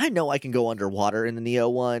 I know I can go underwater in the Neo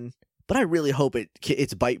one, but I really hope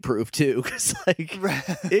it's bite proof too, because like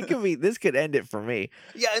this could end it for me.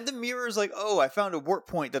 Yeah, and the Mirror's like, oh, I found a warp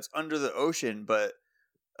point that's under the ocean, but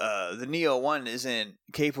the Neo one isn't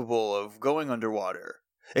capable of going underwater.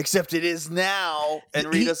 Except it is now. And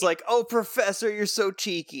Rita's like, oh, Professor, you're so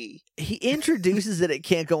cheeky. He introduces that it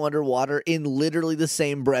can't go underwater in literally the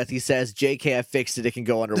same breath. He says, JK, I fixed it. It can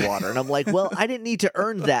go underwater. And I'm like, well, I didn't need to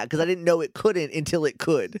earn that because I didn't know it couldn't until it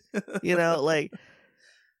could. You know, like,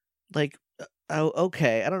 oh,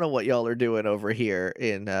 okay. I don't know what y'all are doing over here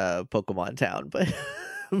in Pokemon Town,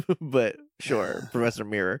 but sure, Professor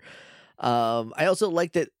Mirror. I also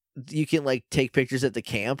like that you can like take pictures at the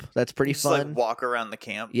camp. That's pretty fun. Like walk around the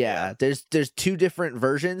camp. Yeah. There's 2 different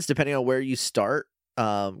versions depending on where you start.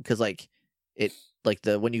 Because like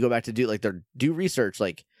when you go back to do research,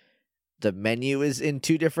 like the menu is in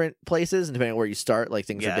 2 different places, and depending on where you start, like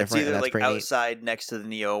things are different. It's either and that's like outside next to the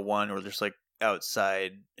Neo one, or there's like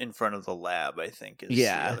outside in front of the lab, I think is the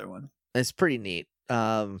other one. It's pretty neat.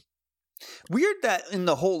 Weird that in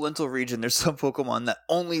the whole Lintel region there's some Pokemon that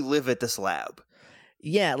only live at this lab.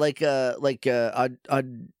 Yeah, like Audino.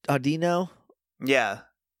 Yeah.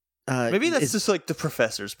 Maybe that's just like the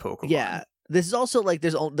Professor's Pokemon. Yeah. This is also like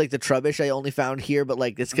there's like the Trubbish I only found here, but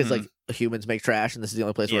like it's because like humans make trash, and this is the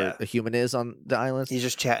only place where a human is on the island. He's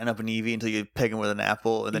just chatting up an Eevee until you peg him with an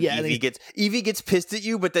apple, and then Eevee gets pissed at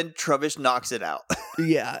you, but then Trubbish knocks it out.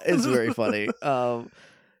 Yeah, it's very funny.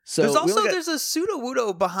 So there's a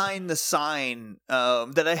Sudowoodo behind the sign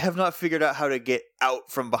that I have not figured out how to get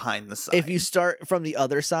out from behind the sign. If you start from the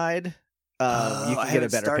other side, you can get a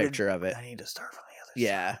better picture of it. I need to start from the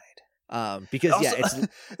other side. Because also, it's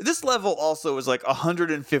this level also is like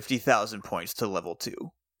 150,000 points to level 2.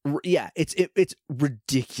 Yeah, it's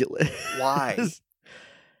ridiculous. Why?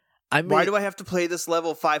 Why do I have to play this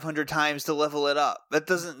level 500 times to level it up?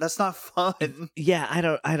 That's not fun. Yeah, I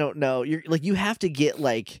don't know. You're like, you have to get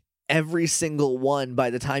like every single one by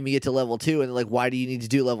the time you get to level 2, and like, why do you need to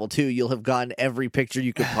do level 2? You'll have gotten every picture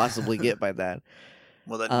you could possibly get by then.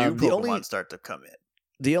 Well, the new Pokemon start to come in.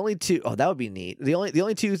 The only 2, that would be neat. The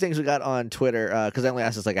only 2 things we got on Twitter, because I only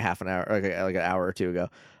asked this like a half an hour, like an hour or 2 ago.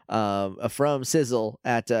 From Sizzle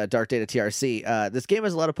at Dark Data TRC. This game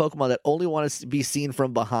has a lot of Pokemon that only want to be seen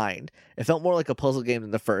from behind. It felt more like a puzzle game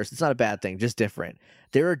than the first. It's not a bad thing, just different.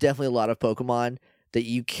 There are definitely a lot of Pokemon that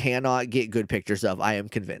you cannot get good pictures of. I am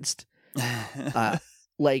convinced.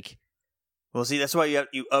 Well, see, that's why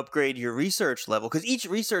you upgrade your research level, because each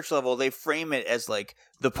research level, they frame it as like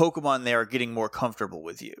the Pokemon there are getting more comfortable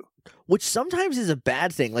with you. Which sometimes is a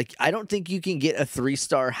bad thing. Like, I don't think you can get a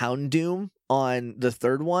 3-star Houndoom on the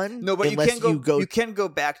 3rd one. No, but you can go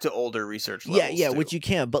back to older research levels. Yeah, too. which you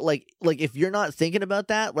can. But like if you're not thinking about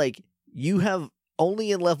that, like you have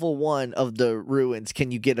only in level 1 of the ruins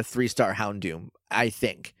can you get a 3-star Houndoom, I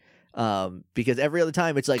think. Because every other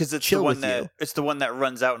time it's like chill with you. It's the one that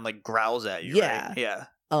runs out and like growls at you. Yeah, right? Yeah.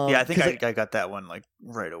 Yeah, I think 'cause, like, I got that one like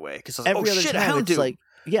right away because I was every like, oh other shit, time Houndoom. it's like,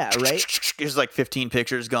 yeah, right. There's like 15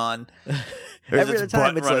 pictures gone. There's Every its other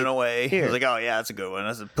time butt it's running like, away. I here. was like, oh yeah, that's a good one.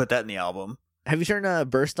 Let's put that in the album. Have you turned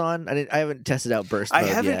Burst on? I haven't tested out Burst I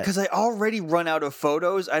mode haven't yet. because I already run out of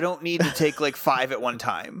photos. I don't need to take like 5 at one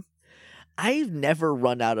time. I've never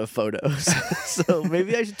run out of photos, so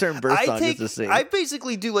maybe I should turn Burst on just to see. I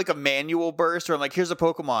basically do like a manual burst where I'm like, here's a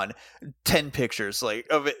Pokemon, 10 pictures like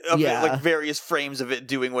of it, like various frames of it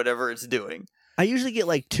doing whatever it's doing. I usually get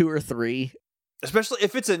like 2 or 3. Especially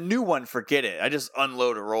if it's a new one, forget it. I just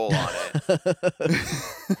unload a roll on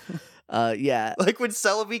it. Yeah. Like when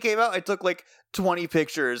Celebi came out, I took like 20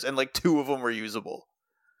 pictures and like 2 of them were usable.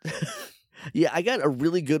 Yeah, I got a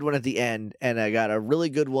really good one at the end, and I got a really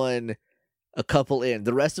good one a couple in.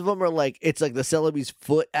 The rest of them are like, it's like the Celebi's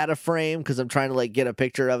foot out of frame because I'm trying to like get a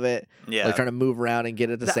picture of it. Yeah. Like trying to move around and get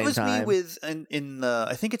it at the same time. That was me with, in the,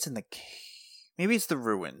 I think it's in the, maybe it's the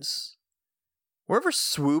ruins. Wherever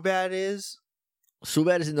Swoobat is.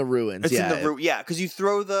 Swoobat is in the ruins. It's yeah. in the yeah, because you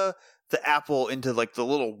throw the apple into like the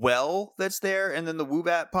little well that's there, and then the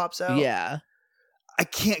Woobat pops out. Yeah. I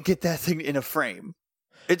can't get that thing in a frame.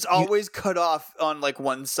 It's always cut off on like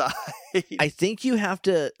one side. I think you have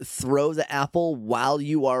to throw the apple while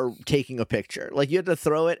you are taking a picture. Like you have to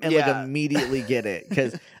throw it and like immediately get it.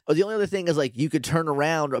 Because the only other thing is like you could turn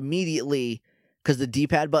around immediately because the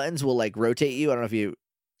D-pad buttons will like rotate you. I don't know if you.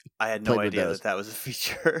 I had no idea that was a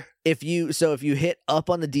feature. If you hit up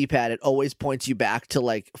on the D-pad, it always points you back to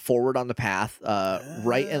like forward on the path.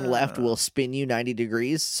 Right and left will spin you 90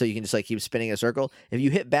 degrees, so you can just like keep spinning in a circle. If you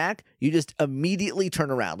hit back, you just immediately turn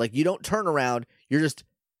around. Like you don't turn around, you're just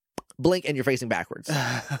blink and you're facing backwards.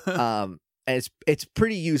 And it's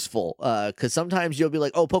pretty useful because sometimes you'll be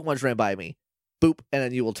like, oh, Pokemon just ran by me, boop, and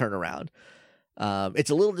then you will turn around. It's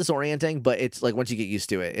a little disorienting, but it's like once you get used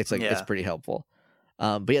to it, it's like it's pretty helpful.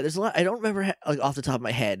 But yeah, there's a lot. I don't remember like off the top of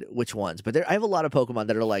my head which ones, but I have a lot of Pokemon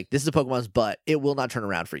that are like, this is a Pokemon's butt. It will not turn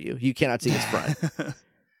around for you. You cannot see its front.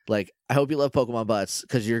 Like, I hope you love Pokemon butts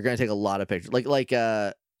because you're going to take a lot of pictures. Like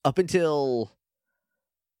up until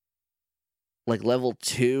like level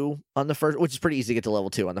 2 on the first, which is pretty easy to get to level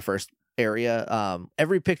 2 on the first area.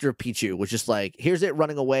 Every picture of Pichu was just like, here's it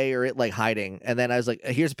running away or it like hiding. And then I was like,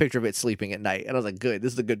 here's a picture of it sleeping at night. And I was like, good,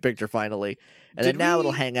 this is a good picture finally. And then now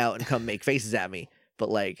it'll hang out and come make faces at me. But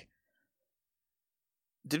like,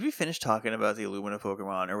 did we finish talking about the Illumina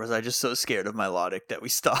Pokemon, or was I just so scared of Milotic that we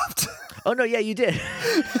stopped? Oh no, yeah, you did.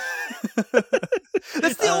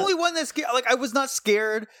 That's the only one that scared. Like, I was not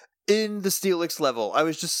scared in the Steelix level. I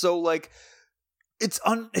was just so like, it's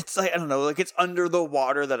like, I don't know, like it's under the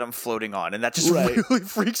water that I'm floating on, and that just really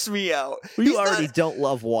freaks me out. Well, you already don't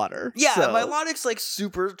love water. Yeah, so. Milotic's like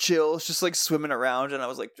super chill. It's just like swimming around, and I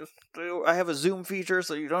was like, I have a zoom feature,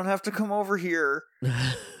 so you don't have to come over here.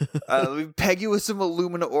 We peg you with some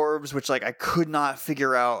Illumina orbs, which like I could not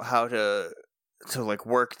figure out how to like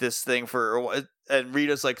work this thing for. And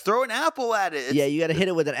Rita's like, throw an apple at it. Yeah, you got to hit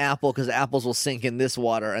it with an apple because apples will sink in this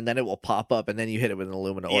water, and then it will pop up, and then you hit it with an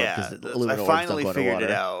Illumina orb. Yeah, I finally figured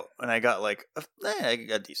it out, and I got like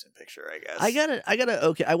a decent picture, I guess. I got a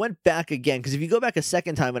okay. I went back again because if you go back a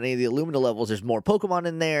second time on any of the Illumina levels, there's more Pokemon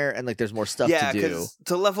in there, and like there's more stuff to do. Yeah, because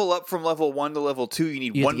to level up from level 1 to level 2,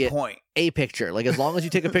 you need 1 point. A picture, like as long as you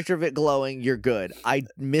take a picture of it glowing, you're good. I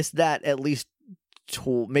missed that at least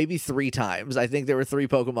maybe 3 times. I think there were 3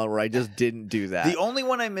 Pokemon where I just didn't do that. The only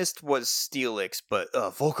one I missed was Steelix, but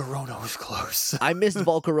Volcarona was close. I missed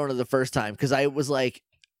Volcarona the first time because I was like,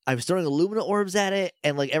 I was throwing Illumina orbs at it,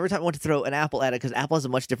 and like every time I went to throw an apple at it, because apple has a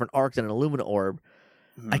much different arc than an Illumina orb,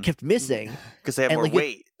 I kept missing because they have more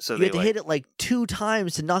weight. So you had to hit it like 2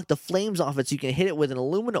 times to knock the flames off it, so you can hit it with an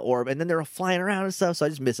Illumina orb, and then they're flying around and stuff. So I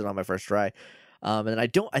just missed it on my first try. And then I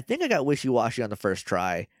think I got Wishy-Washy on the first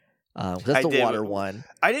try. That's the water one.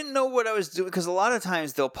 I didn't know what I was doing because a lot of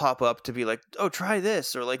times they'll pop up to be like, oh, try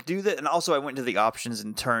this or like do that. And also I went to the options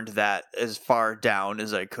and turned that as far down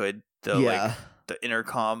as I could. Like the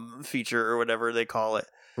intercom feature or whatever they call it.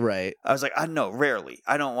 Right. I was like, I know, rarely.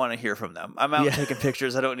 I don't want to hear from them. I'm out taking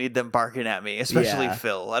pictures. I don't need them barking at me, especially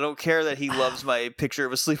Phil. I don't care that he loves my picture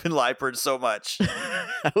of a sleeping Liepard so much.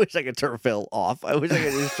 I wish I could turn Phil off. I wish I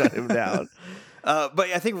could just shut him down. But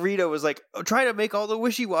I think Rita was like, try to make all the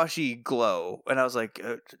Wishy-Washy glow. And I was like,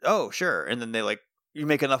 oh, sure. And then they like, you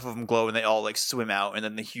make enough of them glow and they all like swim out. And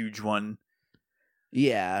then the huge one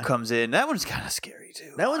comes in. That one's kind of scary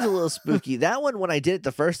too. That one's a little spooky. That one, when I did it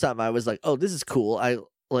the first time, I was like, oh, this is cool. I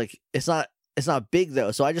like, it's not big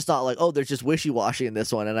though. So I just thought like, oh, there's just Wishy-Washy in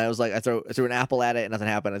this one. And I was like, I threw an apple at it and nothing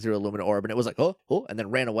happened. I threw a Illumina orb and it was like, oh, and then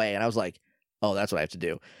ran away. And I was like, oh, that's what I have to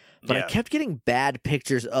do. But I kept getting bad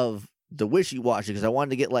pictures of the wishy-washy because I wanted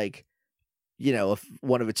to get like, you know,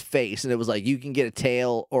 one of its face, and it was like you can get a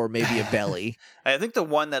tail or maybe a belly. I think the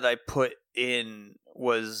one that I put in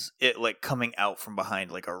was it like coming out from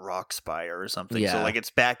behind like a rock spire or something. Yeah. So like its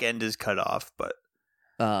back end is cut off, but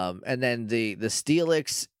and then the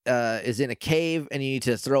Steelix is in a cave, and you need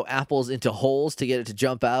to throw apples into holes to get it to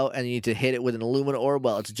jump out, and you need to hit it with an Illumina orb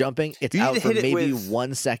while it's jumping. It's out for maybe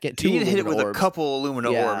 1 second. 2 you need to hit it Illumina with orbs. a couple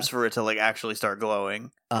Illumina orbs for it to like actually start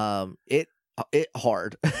glowing. It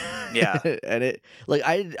hard. Yeah. And it like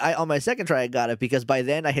I on my second try I got it because by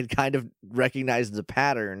then I had kind of recognized the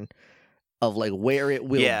pattern of like where it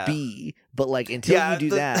will be, but like until you do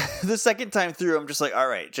that, the second time through, I'm just like, all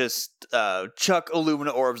right, just chuck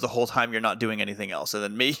Illumina orbs the whole time you're not doing anything else, and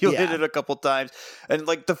then maybe you'll hit it a couple times. And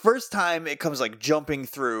like the first time, it comes like jumping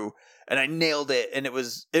through, and I nailed it, and it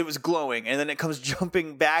was glowing, and then it comes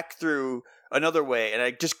jumping back through another way, and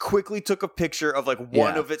I just quickly took a picture of like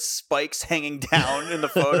one of its spikes hanging down in the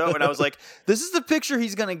photo, and I was like, this is the picture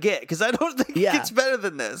he's gonna get, because I don't think it gets better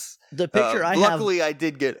than this. The picture luckily I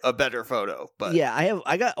did get a better photo, but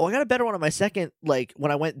I got a better one on my second, like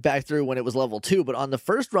when I went back through when it was level 2, but on the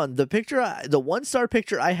first run, the 1-star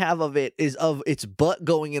picture I have of it is of its butt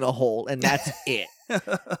going in a hole, and that's it.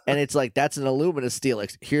 And it's like, that's an Illumina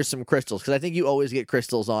Steelix. Here's some crystals, because I think you always get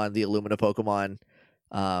crystals on the Illumina Pokemon.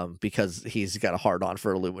 Because he's got a hard on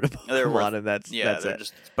for Illumina Pokemon, and that's they're it.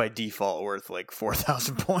 Just by default worth like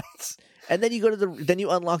 4,000 points. And then you go to then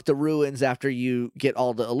you unlock the ruins after you get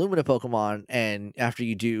all the Illumina Pokemon, and after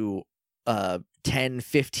you do 10,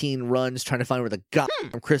 15 runs trying to find where the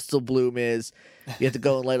goddamn Crystal Bloom is. You have to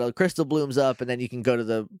go and light all the Crystal Blooms up, and then you can go to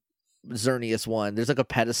the Xerneas one. There's like a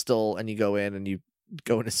pedestal, and you go in and you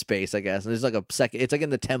go into space, I guess. And there's like a second, it's like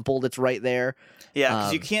in the temple that's right there. Yeah,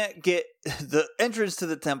 because you can't get the entrance to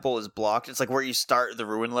the temple is blocked. It's like where you start the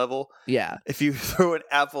ruin level. Yeah. If you throw an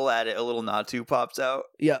apple at it, a little Natu pops out.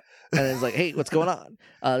 Yeah. And it's like, hey, what's going on?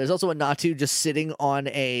 There's also a Natu just sitting on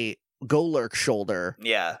a Golurk shoulder.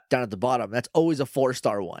 Yeah. Down at the bottom. That's always a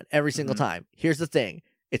 4-star one every single time. Here's the thing.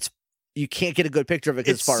 You can't get a good picture of it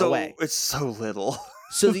because it's far away. It's so little.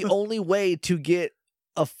 So the only way to get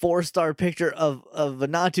a 4-star picture of a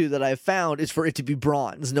Natu that I've found is for it to be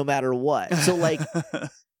bronze, no matter what. So like,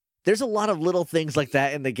 there's a lot of little things like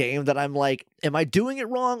that in the game that I'm like, am I doing it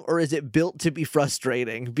wrong, or is it built to be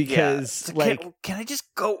frustrating? Because can I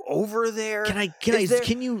just go over there?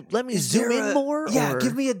 Can you let me zoom in more? Yeah,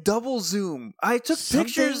 give me a double zoom. I took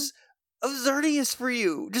pictures of Xerneas for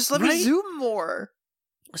you. Just let me zoom more.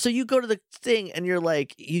 So you go to the thing, and you're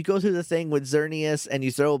like, you go through the thing with Xerneas, and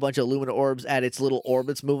you throw a bunch of Illumina orbs at its little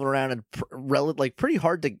orbits moving around, and pretty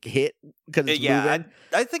hard to hit because it's moving.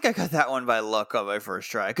 I think I got that one by luck on my first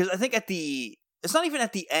try, because I think it's not even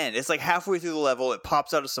at the end. It's like halfway through the level, it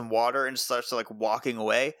pops out of some water and starts to like walking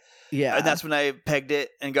away. Yeah, and that's when I pegged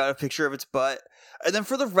it and got a picture of its butt. And then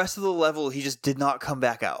for the rest of the level, he just did not come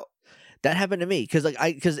back out. That happened to me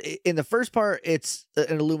because in the first part it's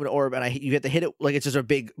an Illumina orb, and you have to hit it like it's just a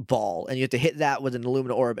big ball, and you have to hit that with an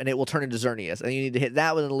Illumina orb, and it will turn into Xerneas, and you need to hit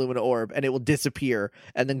that with an Illumina orb, and it will disappear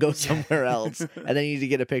and then go somewhere else, and then you need to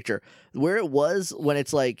get a picture. Where it was when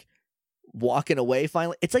it's like walking away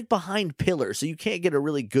finally, it's like behind pillars, so you can't get a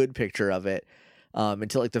really good picture of it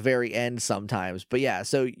until like the very end sometimes. But yeah,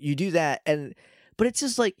 so you do that, but it's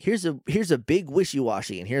just like here's a big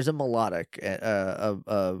wishy-washy, and here's a melodic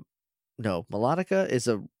No, melodica is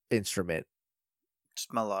a instrument.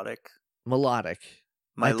 Just melodic. Melodic.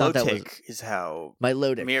 Milotic is how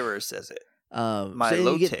Milotic Mirror says it.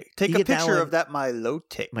 Milotic. Take a picture of that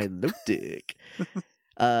Milotic. Milotic.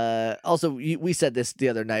 Also, we said this the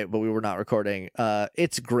other night, but we were not recording.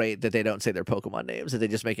 It's great that they don't say their Pokemon names, that they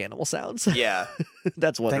just make animal sounds. Yeah.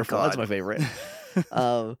 That's wonderful. That's my favorite.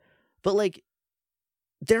 But like,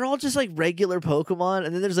 they're all just like regular Pokemon,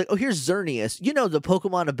 and then there's like, oh, here's Xerneas. You know, the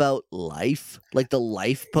Pokemon about life, like the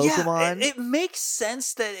life Pokemon. Yeah, it makes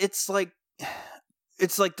sense that it's like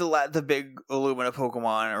the big Illumina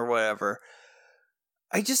Pokemon or whatever.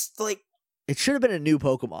 I just like it should have been a new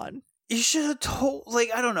Pokemon. You should have told,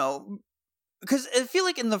 like, I don't know, because I feel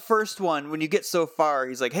like in the first one, when you get so far,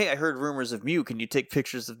 he's like, hey, I heard rumors of Mew. Can you take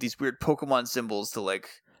pictures of these weird Pokemon symbols to like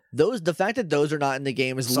the fact that those are not in the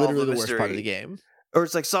game is literally the worst part of the game. Or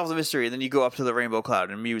it's like solve the mystery, and then you go up to the Rainbow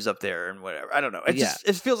Cloud and Mew's up there and whatever. I don't know.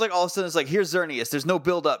 It feels like all of a sudden it's like, here's Xerneas. There's no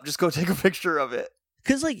build up. Just go take a picture of it.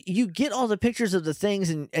 Because like you get all the pictures of the things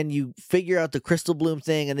and you figure out the Crystal Bloom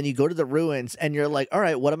thing, and then you go to the ruins and you're like, all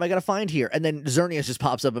right, what am I gonna find here? And then Xerneas just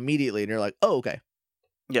pops up immediately, and you're like, oh, okay.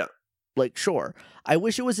 Yeah. Like, sure. I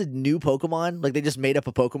wish it was a new Pokemon. Like they just made up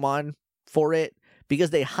a Pokemon for it,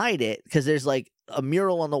 because they hide it, because there's like a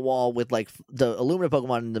mural on the wall with like the Illumina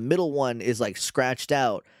Pokemon, and the middle one is like scratched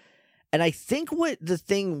out. And I think what the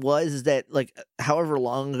thing was is that, like, however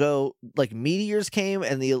long ago, like, meteors came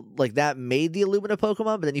and that made the Illumina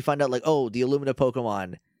Pokemon, but then you find out, like, oh, the Illumina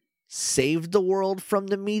Pokemon saved the world from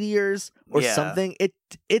the meteors or something. It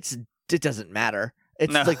doesn't matter.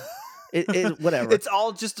 It's like it whatever. It's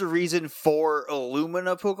all just a reason for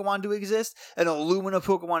Illumina Pokemon to exist, and Illumina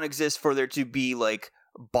Pokemon exists for there to be like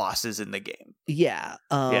bosses in the game. Yeah.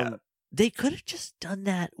 They could have just done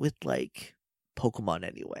that with like Pokemon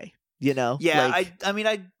anyway. You know? Yeah, like, I mean,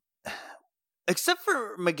 except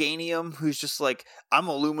for Meganium, who's just like, I'm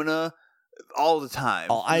Illumina all the time.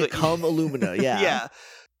 Oh, I come Illumina, yeah. Yeah.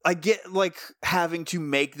 I get like having to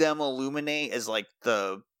make them illuminate as like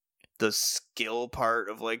the skill part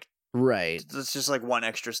of like, right. It's just like one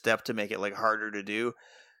extra step to make it like harder to do,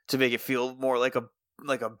 to make it feel more like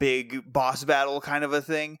a big boss battle kind of a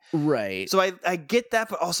thing. Right. So I get that,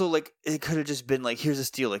 but also like it could have just been like, here's a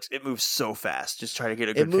Steelix. It moves so fast. Just try to get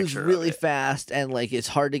a good picture of it. It moves really fast, and like it's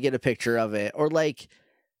hard to get a picture of it. Or like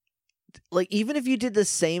even if you did the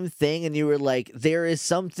same thing and you were like, there is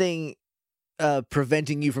something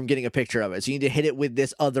preventing you from getting a picture of it. So you need to hit it with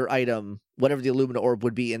this other item, whatever the Illumina Orb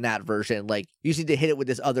would be in that version. Like you just need to hit it with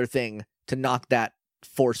this other thing to knock that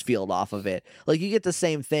force field off of it. Like you get the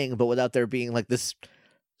same thing, but without there being like this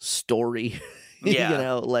story. Yeah. You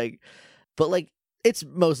know, like, but like it's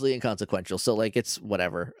mostly inconsequential, so like it's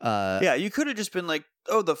whatever. Yeah, you could have just been like,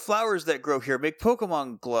 oh, the flowers that grow here make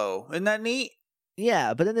Pokemon glow. Isn't that neat?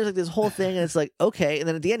 Yeah, but then there's like this whole thing, and it's like, okay, and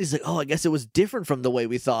then at the end he's like, oh, I guess it was different from the way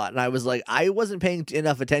we thought, and I was like, I wasn't paying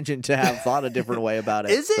enough attention to have thought a different way about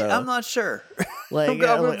it. Is it? So, I'm not sure. Like, I'm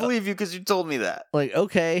gonna believe you because you told me that. Like,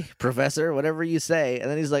 okay, Professor, whatever you say.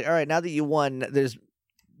 And then he's like, all right, now that you won, there's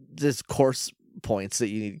course points that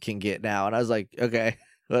you can get now, and I was like, okay,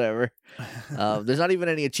 whatever. There's not even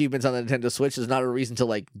any achievements on the Nintendo Switch. There's not a reason to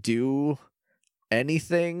like do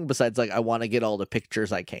anything besides like I want to get all the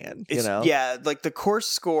pictures I can. You know? Yeah, like the course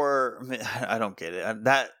score. I don't get it.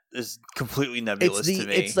 That is completely nebulous to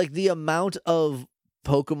me. It's like the amount of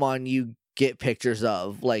Pokemon you get pictures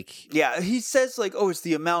of, like, yeah, he says like, oh, it's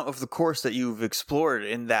the amount of the course that you've explored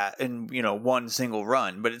in one single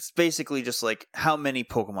run, but it's basically just like how many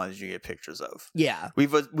Pokemon did you get pictures of. Yeah,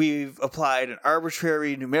 we've applied an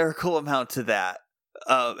arbitrary numerical amount to that,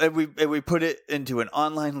 and we put it into an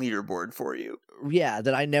online leaderboard for you. Yeah,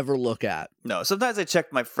 that I never look at. No, sometimes I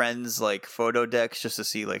check my friends' like photo decks just to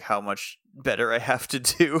see like how much better I have to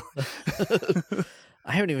do.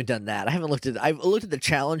 I haven't even done that. I've looked at the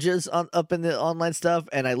challenges up in the online stuff,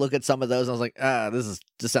 and I look at some of those, and I was like,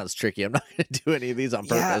 this sounds tricky. I'm not going to do any of these on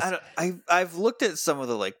purpose. Yeah, I've looked at some of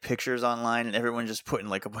the like pictures online, and everyone just putting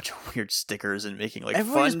like a bunch of weird stickers and making like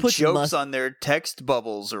fun jokes on their text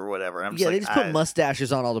bubbles or whatever. They just put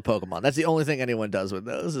mustaches on all the Pokemon. That's the only thing anyone does with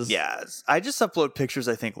those. Yeah, I just upload pictures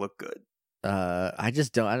I think look good. I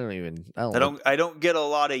don't get a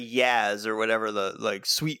lot of Yaz or whatever the like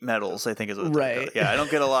sweet metals, I think is what right. Yeah, I don't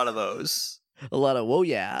get a lot of those. A lot of whoa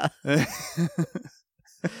yeah.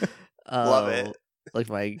 Love it. Like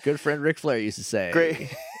my good friend Ric Flair used to say.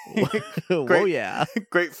 Great. Whoa yeah.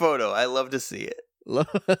 Great photo. I love to see it. I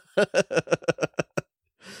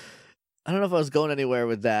don't know if I was going anywhere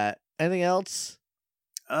with that. Anything else?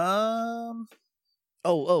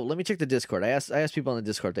 Oh, let me check the Discord. I asked people on the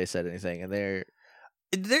Discord if they said anything, and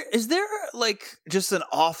is there like just an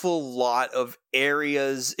awful lot of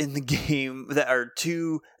areas in the game that are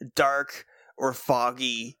too dark or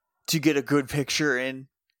foggy to get a good picture in?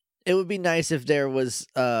 It would be nice if there was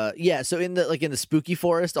so in the spooky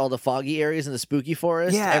forest, all the foggy areas in the spooky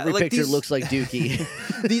forest, every like picture looks like Dookie.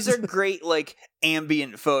 These are great like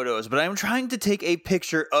ambient photos, but I'm trying to take a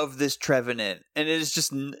picture of this Trevenant, and it's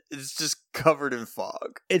just covered in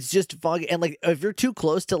fog. It's just foggy, and like if you're too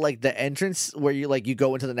close to like the entrance where you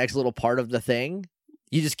go into the next little part of the thing,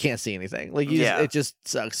 you just can't see anything. Like it just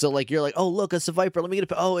sucks. So like you're like, oh look, it's a Viper. Let me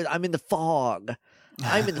get I'm in the fog.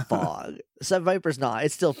 I'm in the fog. Viper's not.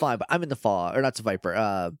 It's still fine, but I'm in the fog. Or not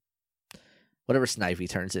Viper. Whatever Snivy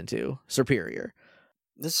turns into. Superior.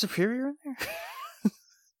 There's Superior in there?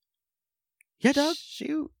 Yeah, dog.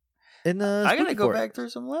 Shoot. In the I gotta go back through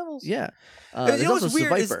some levels. Yeah. You know what's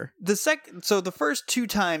weird is the first 2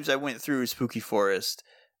 times I went through Spooky Forest,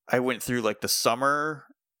 I went through like the summer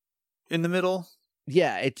in the middle.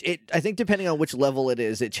 Yeah, it. I think depending on which level it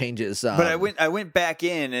is, it changes. But I went back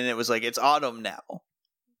in, and it was like it's autumn now.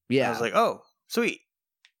 Yeah, I was like, oh, sweet.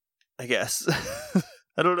 I guess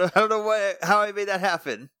I don't know how I made that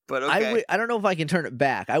happen, but okay. I don't know if I can turn it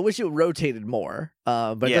back. I wish it rotated more,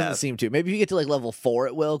 but it doesn't seem to. Maybe if you get to like level 4,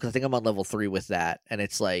 it will. Because I think I'm on level 3 with that, and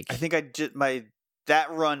it's like I think my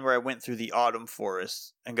that run where I went through the autumn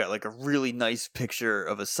forest and got like a really nice picture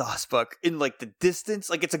of a Sawsbuck in like the distance.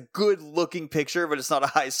 Like it's a good looking picture, but it's not a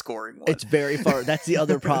high scoring one. It's very far. That's the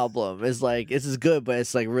other problem. Is like this is good, but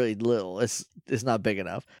it's like really little. It's not big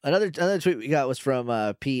enough. Another tweet we got was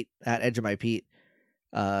from Pete at Edge of My Pete.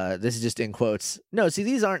 This is just in quotes. No, see,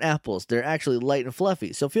 these aren't apples. They're actually light and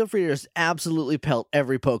fluffy. So feel free to just absolutely pelt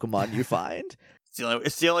every Pokemon you find.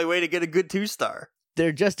 It's the only way to get a good 2-star.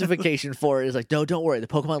 Their justification for it is like, no, don't worry. The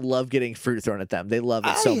Pokemon love getting fruit thrown at them. They love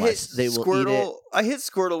it so much. They will eat it. I hit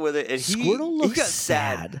Squirtle with it, and Squirtle looks he got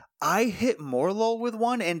sad. I hit Morlul with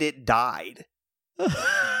one, and it died.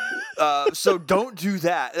 So don't do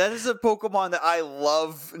that. That is a Pokemon that I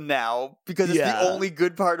love now because it's the only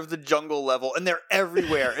good part of the jungle level, and they're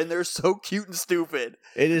everywhere, and they're so cute and stupid.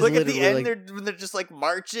 It is like at the end, like... when they're just like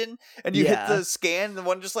marching, and you hit the scan, and the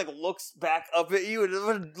one just like looks back up at you, and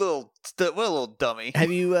what a little dummy.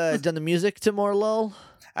 Have you done the music to Morlul?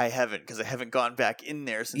 I haven't, because I haven't gone back in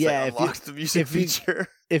there since I unlocked the music feature.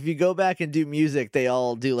 If you go back and do music, they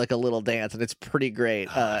all do like a little dance, and it's pretty great.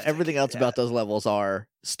 Everything else about those levels are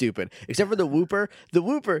stupid, except for the Wooper. The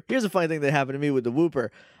Wooper, here's a funny thing that happened to me with the Wooper.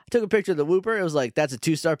 I took a picture of the Wooper. It was like, that's a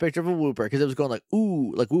 2-star picture of a Wooper, because it was going like,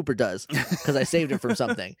 ooh, like Wooper does, because I saved it from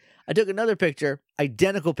something. I took another picture,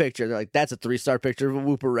 identical picture. They're like, that's a 3-star picture of a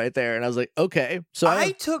Wooper right there. And I was like, okay. So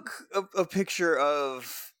I took a picture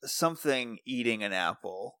of something eating an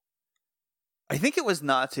apple. I think it was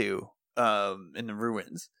Natu in the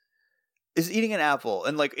ruins. Is eating an apple,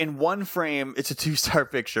 and like in one frame it's a 2-star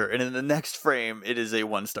picture, and in the next frame it is a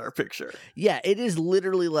 1-star picture. Yeah, it is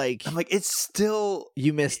literally like, I'm like, it's still,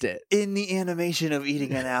 you missed it in the animation of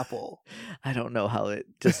eating an apple. I don't know how it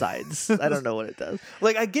decides. I don't know what it does.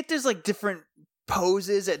 Like, I get there's like different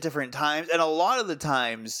poses at different times, and a lot of the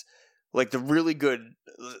times, like the really good,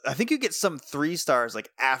 I think you get some 3-stars like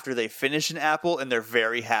after they finish an apple and they're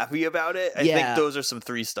very happy about it. I think those are some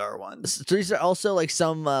 3-star ones. 3-star, also like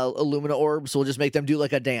some Illumina orbs will just make them do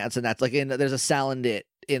like a dance, and that's like there's a Salandit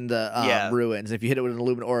in the ruins. If you hit it with an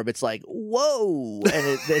Illumina orb, it's like, whoa,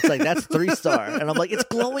 and it's like, that's 3-star, and I'm like, it's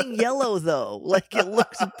glowing yellow though, like it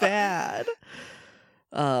looks bad.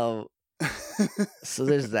 So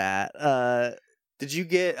there's that. Did you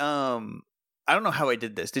get I don't know how I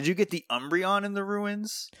did this. Did you get the Umbreon in the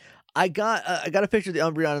ruins? I got a picture of the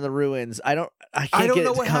Umbreon in the ruins. I can't get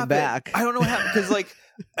it to come back. I don't know what happened, because like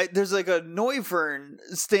there's like a Noivern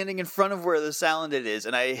standing in front of where the Salandit is,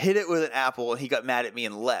 and I hit it with an apple, and he got mad at me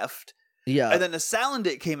and left. Yeah. And then the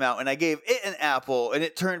Salandit came out, and I gave it an apple, and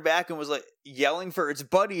it turned back and was like yelling for its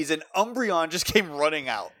buddies, and Umbreon just came running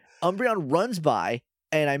out. Umbreon runs by,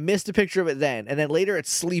 and I missed a picture of it then, and then later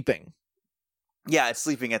it's sleeping. Yeah, it's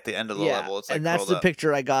sleeping at the end of the level. It's like, and that's the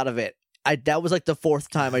picture I got of it. That was like the 4th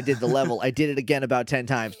time I did the level. I did it again about 10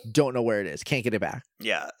 times. Don't know where it is. Can't get it back.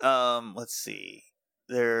 Yeah. Let's see.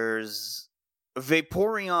 There's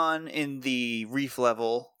Vaporeon in the Reef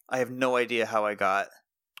level. I have no idea how I got.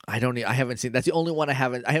 I haven't seen. That's the only one I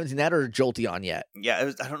haven't seen that, or Jolteon yet.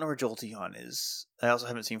 Yeah, I don't know where Jolteon is. I also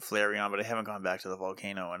haven't seen Flareon, but I haven't gone back to the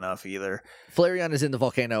volcano enough either. Flareon is in the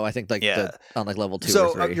volcano, I think, like on like level 2 so,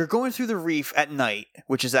 or 3. You're going through the reef at night,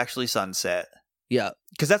 which is actually sunset. Yeah,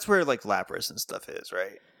 because that's where like Lapras and stuff is,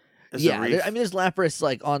 right? I mean, there's Lapras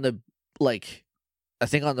like on the I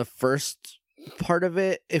think on the first part of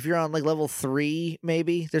it. If you're on like level 3,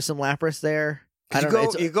 maybe there's some Lapras there. I don't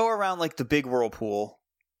know. You go around like the big whirlpool.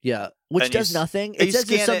 Yeah, which does nothing. It says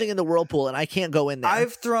there's something in the whirlpool, and I can't go in there.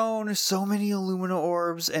 I've thrown so many Illumina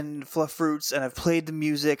orbs and fluff fruits, and I've played the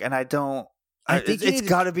music, and I don't. I think it's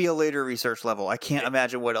got to be a later research level. I can't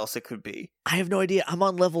imagine what else it could be. I have no idea. I'm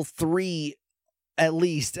on level 3 at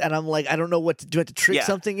least, and I'm like, I don't know what to do. I have to trick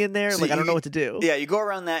something in there. So I don't know what to do. Yeah, you go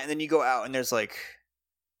around that, and then you go out, and there's like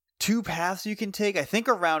 2 paths you can take. I think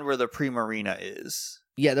around where the Primarina is.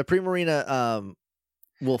 Yeah, the Primarina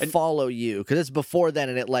will follow you, because it's before then,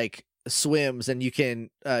 and it like swims, and you can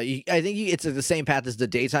I think it's the same path as the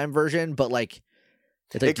daytime version, but like,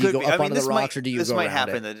 it's like, do you go up onto the rocks, or do you go around it? This might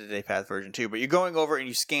happen in the day path version too, but you're going over and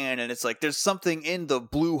you scan, and it's like there's something in the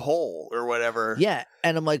blue hole or whatever. Yeah,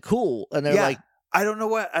 and I'm like, cool, and they're like, I don't know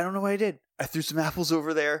what I did. I threw some apples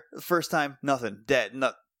over there the first time, nothing, dead.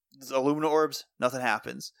 Illumina orbs, nothing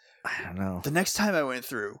happens. I don't know. The next time I went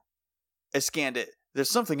through, I scanned it.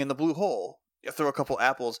 There's something in the blue hole. You throw a couple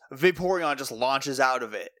apples, Vaporeon just launches out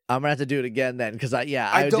of it. I'm gonna have to do it again then, because I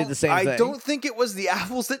did the same thing. I don't think it was the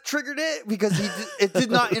apples that triggered it, because it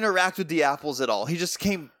did not interact with the apples at all. He just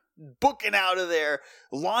came booking out of there,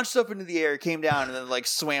 launched up into the air, came down, and then like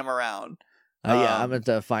swam around. I'm going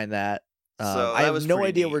to find that. So I have no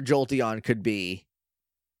idea neat. where Jolteon could be.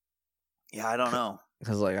 Yeah, I don't know.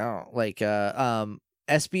 Because like I don't like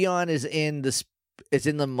Espeon is in it's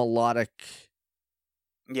in the melodic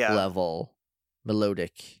level,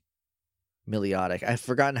 melodic. I've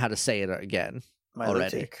forgotten how to say it again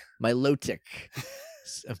already. Milotic.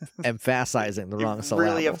 Emphasizing the wrong syllable.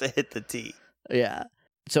 Really have to hit the T. Yeah.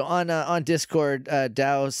 So on Discord,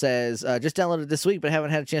 Dow says, just downloaded this week, but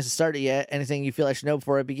haven't had a chance to start it yet. Anything you feel I should know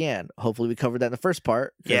before I began? Hopefully we covered that in the first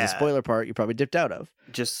part. The spoiler part you probably dipped out of.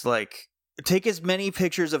 Just like take as many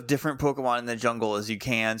pictures of different Pokemon in the jungle as you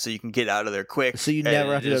can so you can get out of there quick. So you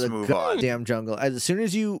never have to go to the goddamn jungle. As soon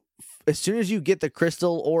as you get the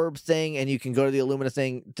crystal orb thing and you can go to the Illumina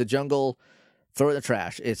thing, the jungle, throw it in the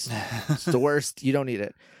trash. It's the worst. You don't need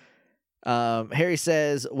it. Harry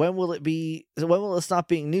says, when will it stop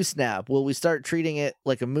being New Snap? Will we start treating it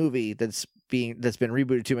like a movie that's been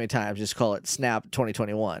rebooted too many times? Just call it Snap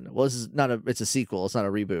 2021. Well, this is it's a sequel. It's not a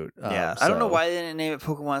reboot. I don't know why they didn't name it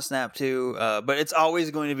Pokemon Snap 2, but it's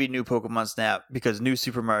always going to be New Pokemon Snap because New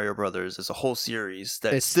Super Mario Brothers is a whole series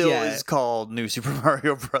that is called New Super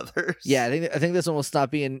Mario Brothers. Yeah, I think this one will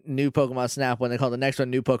stop being New Pokemon Snap when they call the next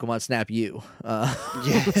one New Pokemon Snap U.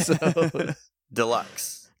 So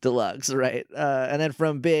Deluxe, right? And then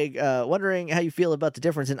from Big, wondering how you feel about the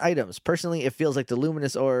difference in items. Personally, it feels like the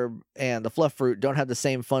Luminous Orb and the Fluff Fruit don't have the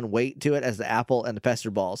same fun weight to it as the Apple and the Pester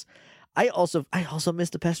Balls. I also miss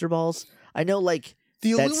the Pester Balls. I know, like,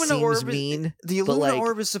 the Illumina Orb mean. The Illumina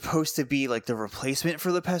Orb is supposed to be like the replacement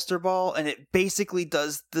for the Pester Ball, and it basically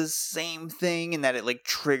does the same thing in that it like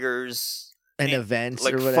triggers an event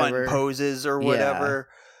like or whatever, fun poses or whatever.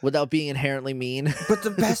 Without being inherently mean. But the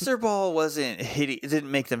Pester Ball wasn't hideous. It didn't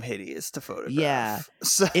make them hideous to photograph. Yeah.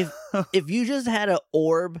 So if you just had an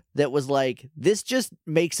orb that was like, this just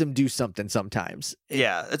makes them do something sometimes.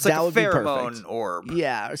 It's like a pheromone orb.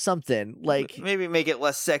 Yeah, or something. Like, maybe make it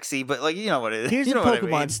less sexy, but like, you know what it is. Here's you a know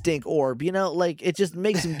Pokemon stink orb, like it just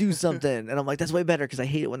makes them do something. And I'm like, that's way better because I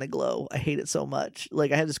hate it when they glow. I hate it so much.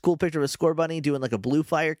 Like, I have this cool picture of a Scorbunny doing like a blue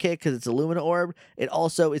fire kick because it's a Illumina Orb. It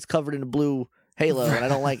also is covered in a blue halo, and I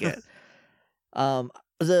don't like it.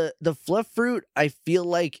 The Fluff Fruit, I feel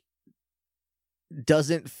like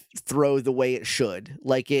doesn't throw the way it should.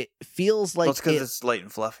 Like, it feels like it's because it's light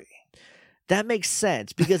and fluffy. That makes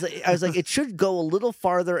sense because I was like, it should go a little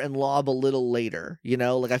farther and lob a little later.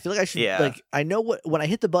 Like, I feel like I should. Like, I know when I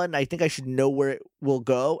hit the button, I think I should know where it will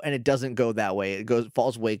go, and it doesn't go that way. It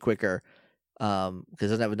falls way quicker because it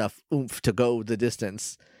doesn't have enough oomph to go the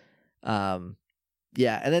distance.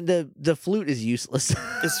 Yeah, and then the flute is useless.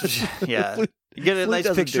 You get a nice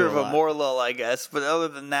picture of a Morlul, I guess, but other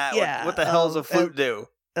than that, what the hell does a flute do?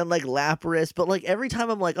 And like Lapras, but like every time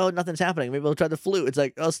I'm like, oh, nothing's happening. Maybe I'll try the flute. It's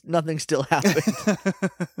like, oh, nothing still happened.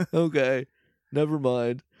 Okay, never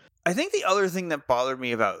mind. I think the other thing that bothered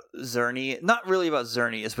me about Xerneas, not really about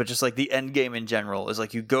Xerneas, but just like the end game in general, is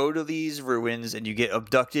like you go to these ruins and you get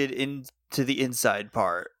abducted into the inside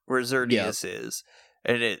part where Xerneas is.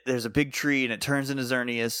 And there's a big tree and it turns into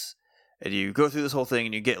Xerneas, and you go through this whole thing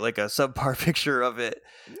and you get like a subpar picture of it,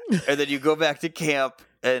 and then you go back to camp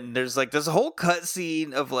and there's like this whole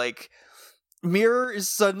cutscene of like Mirror is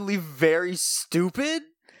suddenly very stupid.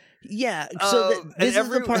 Yeah, so this is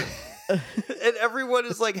the part. And everyone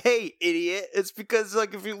is like, hey, idiot, it's because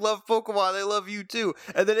like if you love Pokemon, they love you too.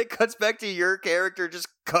 And then it cuts back to your character just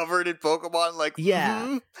covered in Pokemon, like,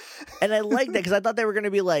 And I like that because I thought they were going to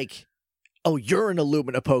be like, oh, you're an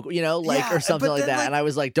Illumina Pokemon, or something like that. And I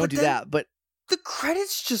was like, don't do that. But the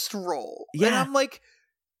credits just roll. Yeah. And I'm like,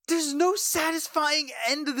 there's no satisfying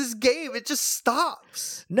end to this game. It just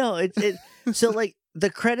stops. No, so like the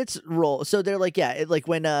credits roll. So they're like, like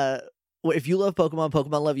when if you love Pokemon,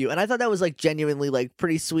 Pokemon love you. And I thought that was like genuinely like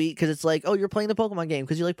pretty sweet because it's like, oh, you're playing the Pokemon game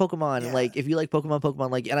because you like Pokemon. And like if you like Pokemon, Pokemon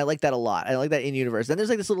like you. And I like that a lot. I like that in universe. Then there's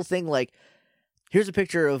like this little thing like, here's a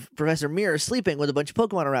picture of Professor Mirror sleeping with a bunch of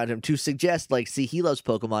Pokemon around him to suggest, like, see, he loves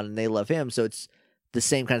Pokemon and they love him. So it's the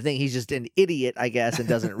same kind of thing. He's just an idiot, I guess, and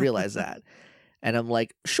doesn't realize that. And I'm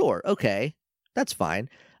like, sure, okay, that's fine.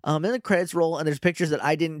 And the credits roll, and there's pictures that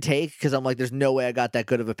I didn't take because I'm like, there's no way I got that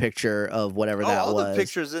good of a picture of whatever that was. All the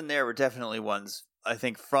pictures in there were definitely ones, I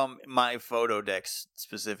think, from my photo decks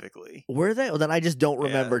specifically. Were they? Well, then I just don't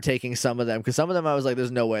remember taking some of them because some of them I was like, there's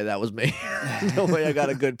no way that was me. No way I got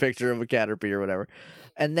a good picture of a Caterpie or whatever.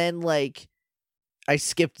 And then like I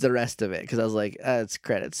skipped the rest of it because I was like, it's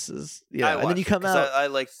credits. And then you come out. I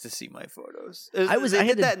liked to see my photos. They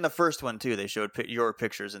did that in the first one too. They showed your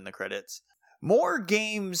pictures in the credits. More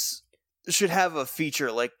games should have a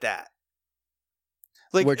feature like that.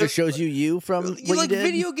 Like where it just shows you from what you did?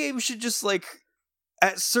 Video games should just like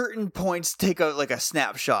at certain points take a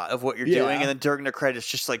snapshot of what you're doing, and then during the credits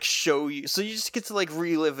just like show you, so you just get to like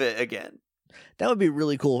relive it again. That would be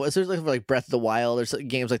really cool. Especially for like Breath of the Wild or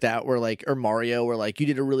games like that, where like or Mario, where like you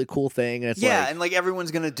did a really cool thing, and it's and like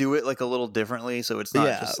everyone's gonna do it like a little differently, so it's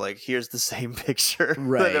not just like here's the same picture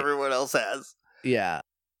that everyone else has. Yeah,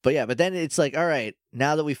 but then it's like, all right,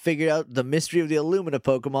 now that we figured out the mystery of the Illumina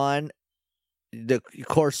Pokemon, the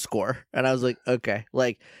course score, and I was like, okay,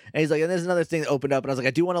 like, and he's like, and there's another thing that opened up, and I was like,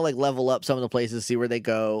 I do want to like level up some of the places, see where they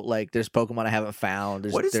go. Like, there's Pokemon I haven't found.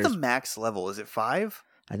 What is the max level? Is it 5?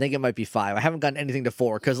 I think it might be 5. I haven't gotten anything to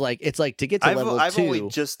 4 because like it's like to get to level 2. I've only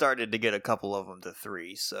just started to get a couple of them to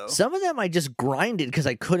 3. So some of them I just grinded because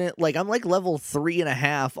I couldn't. Like I'm like level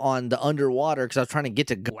 3.5 on the underwater because I was trying to get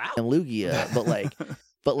to and Lugia,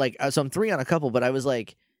 but like so I'm 3 on a couple. But I was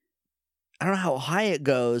like, I don't know how high it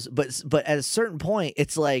goes, but at a certain point,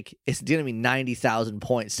 it's like it's gonna be 90,000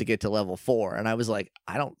 points to get to level 4, and I was like,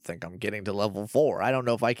 I don't think I'm getting to level 4. I don't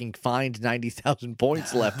know if I can find 90,000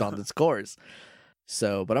 points left on this course.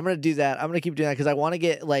 So, but I'm gonna do that. I'm gonna keep doing that because I want to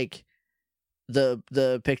get like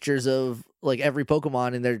the pictures of like every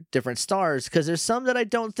Pokemon and their different stars. Because there's some that I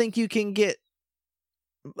don't think you can get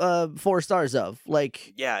 4 stars of.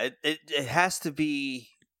 Like, yeah, it has to be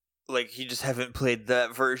like you just haven't played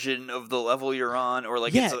that version of the level you're on, or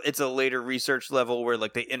like it's a later research level where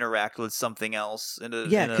like they interact with something else in a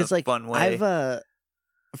like, fun way. I've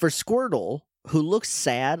for Squirtle, who looks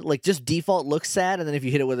sad, like just default looks sad, and then if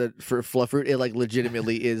you hit it with a for Fluffroot, it like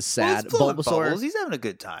legitimately is sad. Well, Bulbasaur, he's having a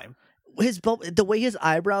good time. The way his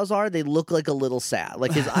eyebrows are, they look like a little sad.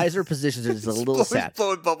 Like his eyes are positioned as a little sad. He's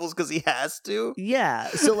blowing bubbles because he has to. Yeah,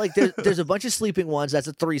 so like there's a bunch of sleeping ones. That's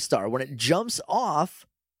a 3-star. When it jumps off,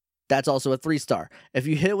 that's also a 3-star. If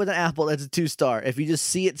you hit it with an apple, that's a 2-star. If you just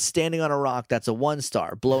see it standing on a rock, that's a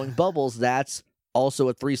 1-star. Blowing bubbles, that's also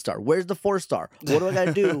a 3-star. Where's the 4-star? What do I got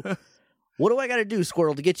to do? What do I got to do,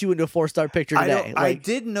 Squirtle, to get you into a 4-star picture today? I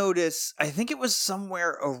did notice, I think it was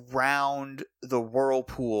somewhere around the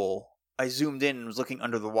whirlpool. I zoomed in and was looking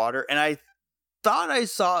under the water, and I thought I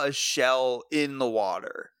saw a shell in the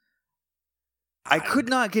water. I could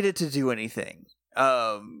not get it to do anything.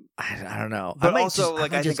 I don't know. But also,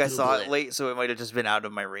 like, I think I saw it late, so it might have just been out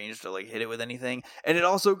of my range to like hit it with anything. And it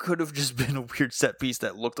also could have just been a weird set piece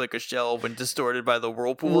that looked like a shell when distorted by the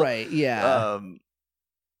whirlpool. Right, yeah.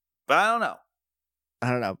 But I don't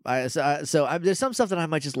know. There's some stuff that I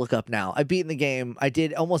might just look up now. I beat in the game. I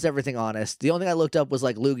did almost everything honest. The only thing I looked up was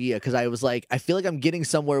like Lugia because I was like, I feel like I'm getting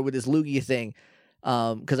somewhere with this Lugia thing.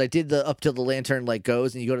 Because I did the up till the lantern like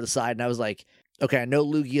goes and you go to the side, and I was like, okay, I know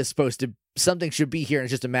Lugia is supposed to. Something should be here, and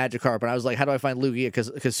it's just a Magikarp. And I was like, how do I find Lugia?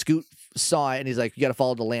 Because Scoot saw it, and he's like, you got to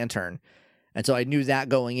follow the lantern. And so I knew that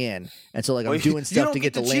going in. And so like I'm doing stuff to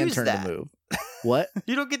get the lantern to move. What?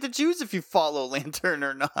 You don't get to choose if you follow lantern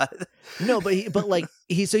or not. No, but he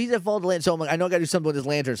said follow the lantern. So I'm like, I know I got to do something with this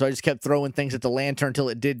lantern. So I just kept throwing things at the lantern until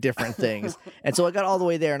it did different things. And so I got all the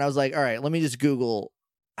way there, and I was like, all right, let me just Google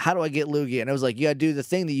how do I get Lugia? And it was like, you got to do the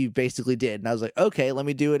thing that you basically did. And I was like, okay, let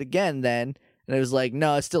me do it again then. And it was like,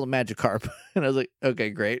 no, it's still a Magikarp. And I was like, okay,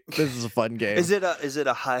 great. This is a fun game. Is it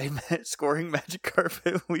a high scoring Magikarp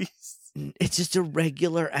at least? It's just a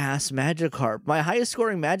regular ass Magikarp. My highest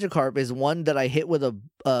scoring Magikarp is one that I hit with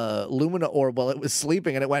a Lumina orb while it was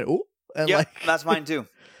sleeping, and it went ooh. And yeah, that's mine too.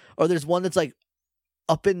 Or there's one that's like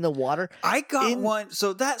up in the water. I got one.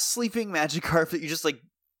 So that sleeping Magikarp that you just like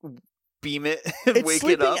beam it and wake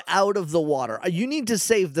it up out of the water. You need to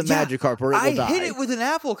save the Magikarp or it will die. I hit it with an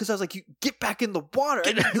apple because I was like, "You get back in the water!"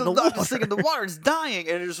 And this thing in the water is dying,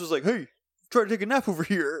 and it just was like, "Hey, try to take a nap over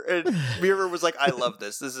here." And Mirror was like, I love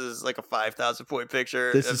this. This is like a 5,000 point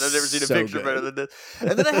picture. I've never seen a picture better than this.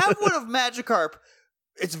 And then I have one of Magikarp.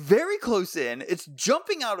 It's very close in. It's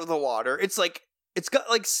jumping out of the water. It's like, it's got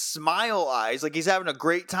like smile eyes. Like he's having a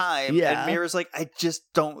great time. Yeah. And Mirror's like, I just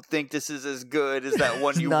don't think this is as good as that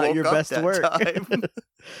one you woke your up best that work. Time.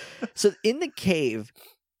 So in the cave,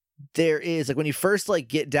 there is like when you first like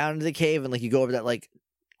get down into the cave and like you go over that like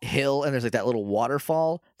hill and there's like that little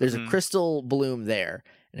waterfall, there's a crystal bloom there,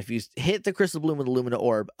 and if you hit the crystal bloom with a Lumina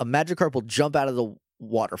orb, a Magikarp will jump out of the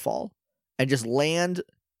waterfall and just land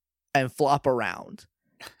and flop around,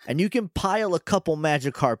 and you can pile a couple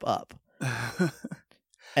Magikarp up.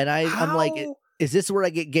 And I'm like, is this where I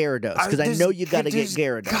get Gyarados? Because I know you got to get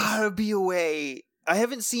Gyarados. Gotta be a way. I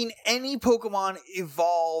haven't seen any Pokemon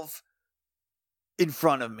evolve in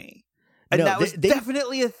front of me, and that was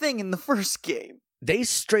definitely a thing in the first game. They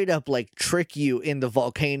straight up like trick you in the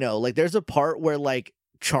volcano. Like there's a part where like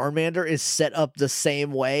Charmander is set up the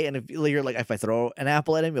same way, and if you're like, if I throw an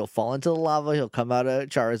apple at him, he'll fall into the lava. He'll come out of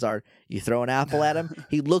Charizard. You throw an apple at him,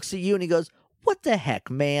 he looks at you and he goes, what the heck,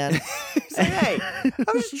 man? He's like, hey,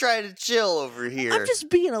 I'm just trying to chill over here. I'm just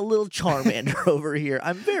being a little Charmander over here.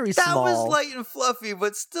 I'm very that small. That was light and fluffy,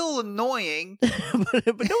 but still annoying.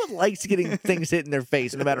 but no one likes getting things hit in their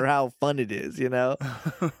face, no matter how fun it is, you know?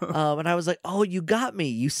 And I was like, oh, you got me.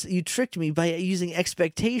 You tricked me by using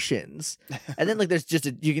expectations. And then, like, there's just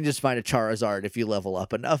you can just find a Charizard if you level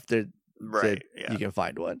up enough. Right, yeah. You can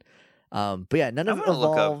find one. But yeah, none of it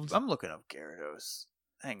evolved. I'm looking up Gyarados.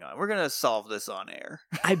 Hang on, we're gonna solve this on air.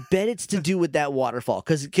 I bet it's to do with that waterfall,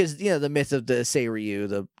 because you know the myth of the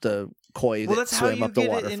Seiryu, the koi that swim up the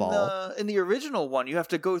waterfall. In the original one, you have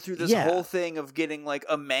to go through this whole thing of getting like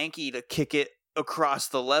a Mankey to kick it across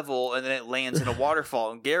the level, and then it lands in a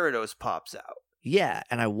waterfall, and Gyarados pops out. Yeah,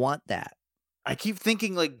 and I want that. I keep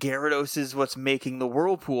thinking like Gyarados is what's making the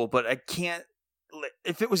whirlpool, but I can't.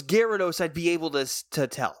 If it was Gyarados, I'd be able to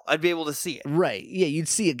tell. I'd be able to see it. Right? Yeah, you'd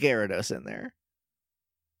see a Gyarados in there.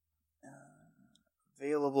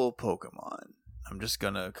 Available Pokemon. I'm just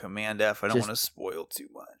gonna Command F. I don't want to spoil too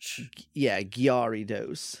much. Yeah,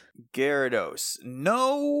 Gyarados. Gyarados.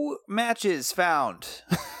 No matches found.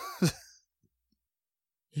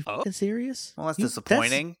 You fucking serious? Well, that's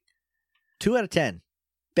disappointing. That's 2 out of 10.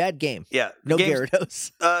 Bad game. Yeah. No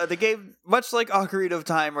Gyarados. The game, much like Ocarina of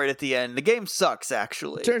Time right at the end, the game sucks,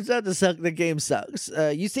 actually. Turns out the game sucks.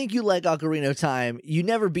 You think you like Ocarina of Time. You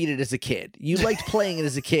never beat it as a kid. You liked playing it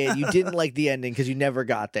as a kid. You didn't like the ending because you never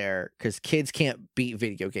got there, because kids can't beat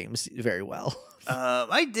video games very well.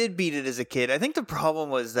 I did beat it as a kid. I think the problem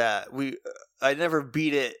was that I never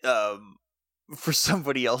beat it for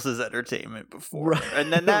somebody else's entertainment before. Right.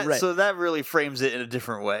 And then so that really frames it in a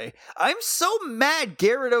different way. I'm so mad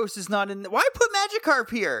Gyarados is not in. Why put Magikarp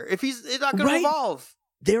here if he's not going to evolve?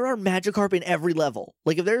 There are Magikarp in every level.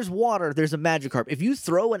 Like, if there's water, there's a Magikarp. If you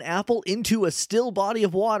throw an apple into a still body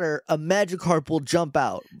of water, a Magikarp will jump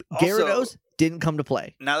out. Gyarados didn't come to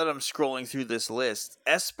play. Now that I'm scrolling through this list,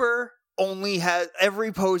 Esper only has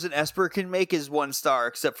every pose an Esper can make is 1 star,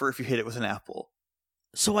 except for if you hit it with an apple.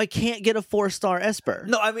 So I can't get a 4-star Esper.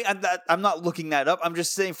 No, I mean, I'm not looking that up. I'm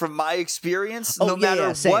just saying from my experience, no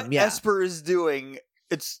matter what Esper is doing,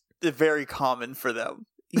 it's very common for them.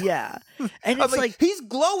 Yeah. And it's like he's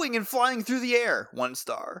glowing and flying through the air. 1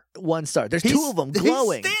 star. 1 star. There's 2 of them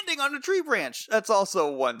glowing. He's standing on a tree branch. That's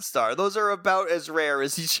also 1 star. Those are about as rare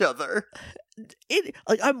as each other.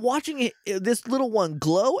 I'm watching this little one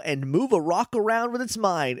glow and move a rock around with its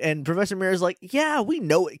mind, and Professor Mirror's like, yeah, we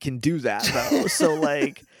know it can do that though. So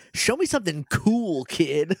like, show me something cool,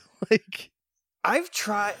 kid. Like, I've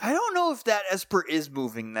tried. I don't know if that Esper is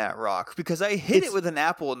moving that rock, because I hit it with an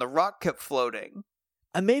apple and the rock kept floating.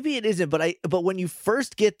 Maybe it isn't, but when you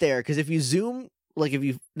first get there, because if you zoom, like if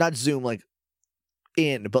you not zoom like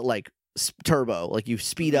in, but like turbo, like you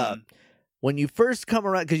speed up. When you first come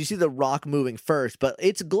around, because you see the rock moving first, but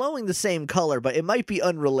it's glowing the same color, but it might be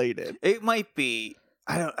unrelated. It might be.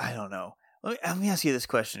 I don't know. Let me ask you this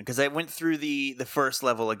question, because I went through the first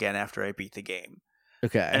level again after I beat the game.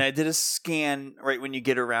 Okay. And I did a scan right when you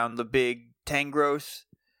get around the big Tangrowth,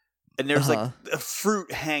 and there's like a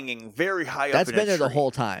fruit hanging very high up. That's been there the whole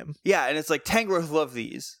time. Yeah, and it's like, Tangrowth love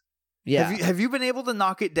these. Yeah. Have you been able to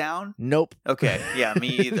knock it down? Nope. Okay. Yeah, me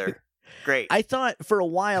either. Great. I thought for a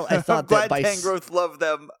while, I'm glad Tangrowth love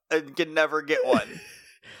them and can never get one.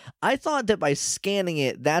 I thought that by scanning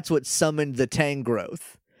it, that's what summoned the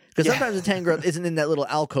Tangrowth. Because sometimes the Tangrowth isn't in that little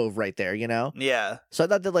alcove right there, you know? Yeah. So I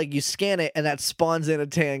thought that like you scan it and that spawns in a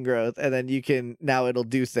Tangrowth, and then now it'll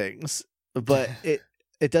do things. But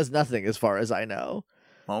it does nothing as far as I know.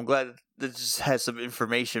 Well, I'm glad this just has some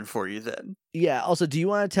information for you then. Yeah. Also, do you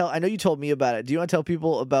want to tell? I know you told me about it. Do you want to tell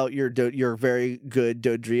people about your very good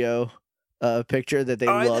Dodrio picture that they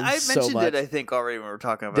loved so much? I mentioned it, I think, already when we were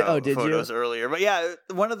talking about photos earlier. But yeah,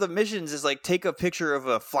 one of the missions is like take a picture of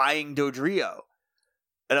a flying Dodrio.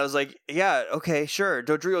 And I was like, yeah, okay, sure.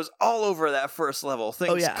 Dodrio's all over that first level.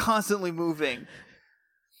 Things constantly moving.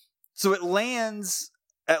 So it lands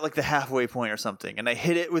at like the halfway point or something, and I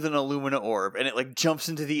hit it with an Illumina orb, and it like jumps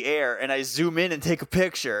into the air, and I zoom in and take a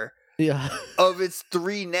picture of its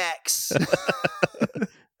 3 necks.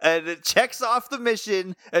 And it checks off the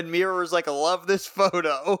mission, and Mirror's like, I love this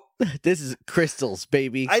photo. This is crystals,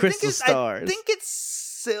 baby. Crystal stars. I think it's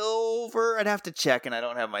silver. I'd have to check, and I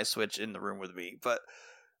don't have my Switch in the room with me, but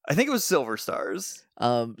I think it was silver stars.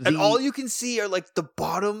 And all you can see are like the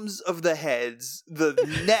bottoms of the heads. The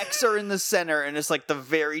necks are in the center, and it's like the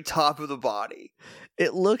very top of the body.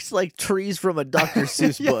 It looks like trees from a Dr.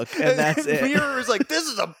 Seuss book, and that's it. Mirror is like, this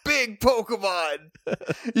is a big Pokemon.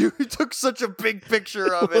 You took such a big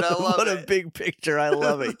picture of it. I love it. What a big picture. I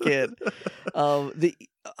love it, kid.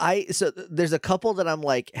 There's a couple that I'm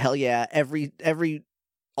like, hell yeah,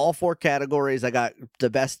 all 4 categories I got the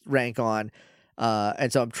best rank on.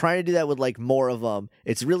 And so I'm trying to do that with like more of them.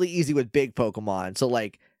 It's really easy with big Pokemon. So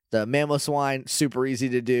like the Mamoswine, super easy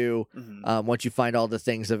to do. Once you find all the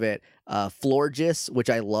things of it. Florges, which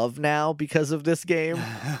I love now because of this game,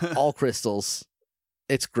 all crystals.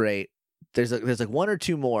 It's great. There's like 1 or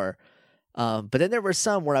 2 more. But then there were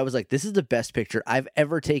some where I was like, this is the best picture I've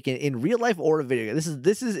ever taken in real life or a video game.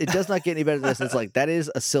 This is it does not get any better than this. It's like, that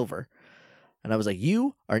is a silver. And I was like,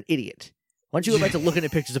 you are an idiot. Why don't you go back to looking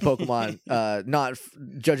at pictures of Pokemon, not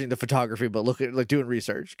judging the photography, but doing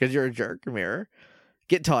research, because you're a jerk, Mirror.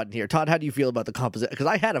 Get Todd in here. Todd, how do you feel about the composition? Because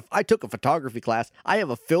I took a photography class. I have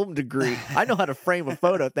a film degree. I know how to frame a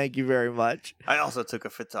photo. Thank you very much. I also took a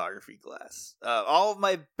photography class. All of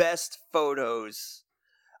my best photos.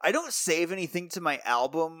 I don't save anything to my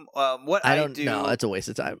album. What I do, no, that's a waste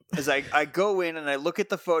of time. Is I go in and I look at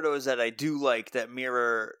the photos that I do like that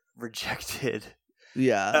Mirror rejected.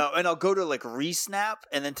 Yeah. And I'll go to like resnap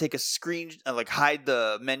and then take a screen, like hide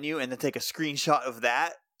the menu and then take a screenshot of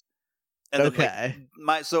that. And okay. Then,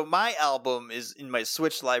 my album is in my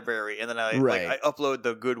Switch library, and then I upload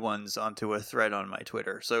the good ones onto a thread on my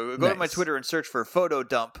Twitter. So go to my Twitter and search for photo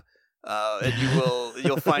dump, and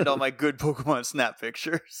you'll find all my good Pokemon Snap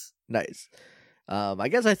pictures. Nice. I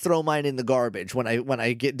guess I throw mine in the garbage when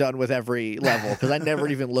I get done with every level, because I never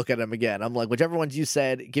even look at them again. I'm like, whichever ones you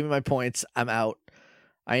said, give me my points. I'm out.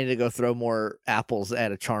 I need to go throw more apples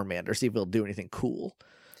at a Charmander, see if it'll do anything cool.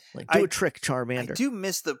 Like, do a trick, Charmander. I do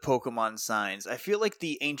miss the Pokemon signs. I feel like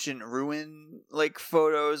the ancient ruin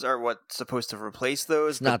photos are what's supposed to replace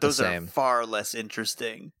those, but those are far less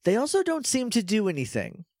interesting. They also don't seem to do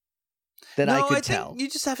anything that I could tell. You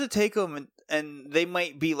just have to take them, and they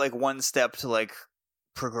might be like one step to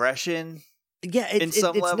progression. Yeah,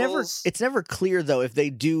 it's never clear though if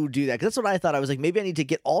they do that, because that's what I thought. I was like, maybe I need to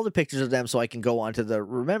get all the pictures of them so I can go on to the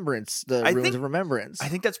ruins of remembrance. I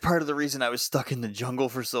think that's part of the reason I was stuck in the jungle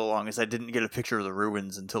for so long, is I didn't get a picture of the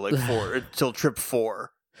ruins until until trip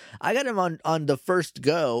 4. I got him on the first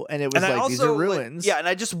go, and it was these are ruins. And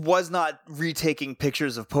I just was not retaking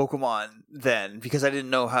pictures of Pokemon then, because I didn't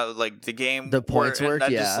know how the game the points work.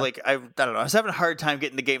 Just I don't know. I was having a hard time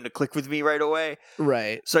getting the game to click with me right away.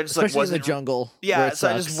 Right. So I just wasn't in the jungle. Yeah. So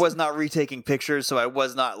I just was not retaking pictures. So I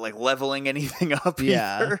was not leveling anything up.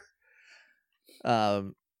 Yeah.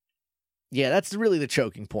 Either. Yeah, that's really the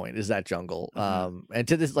choking point, is that jungle. And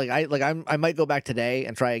to this, I might go back today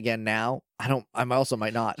and try again now. I also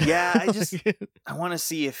might not. Yeah, I want to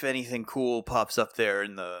see if anything cool pops up there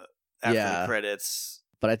in the after the credits.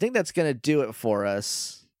 But I think that's gonna do it for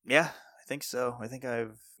us. Yeah, I think so. I think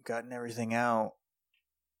I've gotten everything out.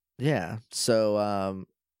 Yeah. So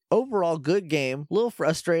overall, good game. A little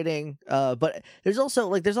frustrating, but there's also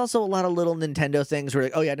a lot of little Nintendo things where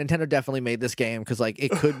oh yeah, Nintendo definitely made this game, because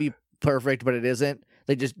it could be perfect, but it isn't.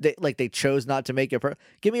 They chose not to make it.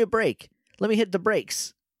 Give me a break. Let me hit the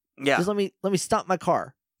brakes. Yeah. Just let me stop my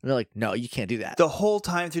car. And they're like, no, you can't do that. The whole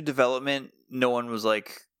time through development, no one was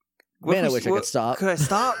like, man, I wish I could stop. Could I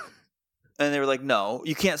stop? And they were like, no,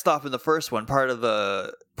 you can't stop in the first one. Part of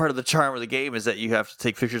the charm of the game is that you have to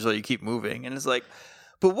take pictures while you keep moving. And it's like,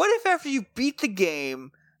 but what if after you beat the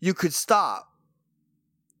game, you could stop?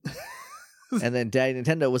 And then Daddy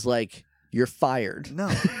Nintendo was like, you're fired.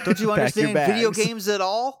 No. Don't you understand video games at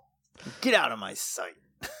all? Get out of my sight.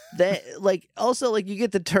 That also you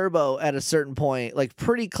get the turbo at a certain point,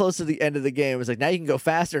 pretty close to the end of the game. It's now you can go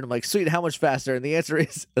faster, and I'm like, sweet, how much faster? And the answer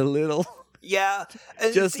is a little. Yeah,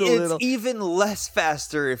 just a little. It's even less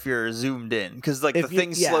faster if you're zoomed in, because the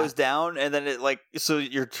thing slows down, and then it so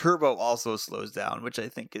your turbo also slows down, which I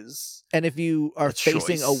think is. And if you are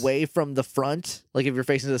facing away from the front, if you're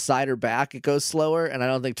facing to the side or back, it goes slower, and I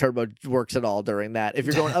don't think turbo works at all during that. If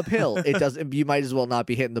you're going uphill, it doesn't. You might as well not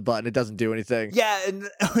be hitting the button; it doesn't do anything. Yeah, and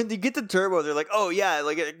when you get the turbo, they're like, oh yeah,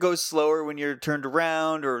 it goes slower when you're turned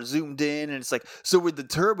around or zoomed in, and it's so with the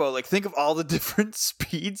turbo, think of all the different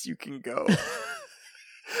speeds you can go.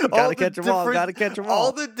 Gotta catch them all.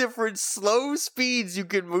 All the different slow speeds you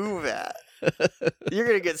can move at. You're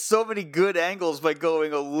going to get so many good angles by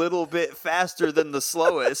going a little bit faster than the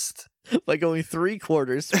slowest. By going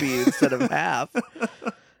 3/4 speed instead of half.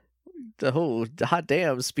 Hot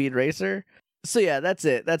damn, Speed Racer. So yeah, that's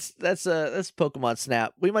it. That's Pokemon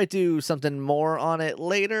Snap. We might do something more on it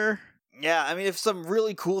later. Yeah, I mean, if some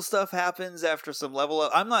really cool stuff happens after some level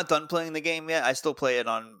up, I'm not done playing the game yet. I still play it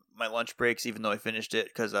on my lunch breaks, even though I finished it,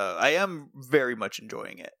 because I am very much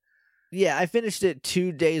enjoying it. Yeah, I finished it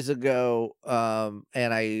 2 days ago,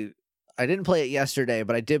 and I didn't play it yesterday,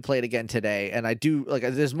 but I did play it again today, and I do like.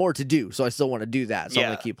 There's more to do, so I still want to do that. So I'm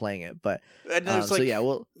gonna keep playing it. But and there's so yeah,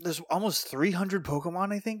 well, there's almost 300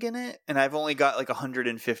 Pokemon I think in it, and I've only got like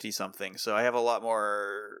 150 something, so I have a lot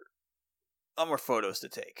more photos to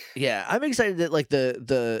take. Yeah, I'm excited that like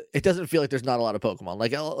the it doesn't feel like there's not a lot of Pokemon.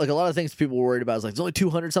 Like a lot of things people were worried about is like there's only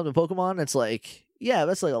 200 something Pokemon. It's like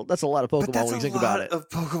that's a lot of Pokemon when you think about it. Of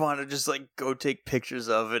Pokemon to just like go take pictures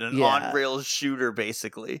of in an on-rails shooter,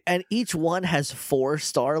 basically. And each one has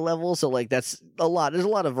 4-star levels, so like that's a lot. There's a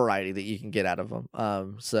lot of variety that you can get out of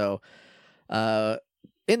them. So,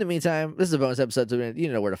 in the meantime, this is a bonus episode, so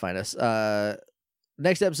you know where to find us.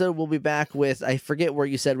 Next episode, we'll be back with, I forget where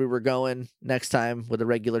you said we were going next time with a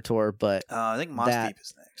regular tour, but I think Moss Deep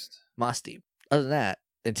is next. Moss Deep. Other than that,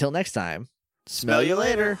 until next time, smell you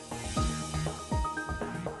later.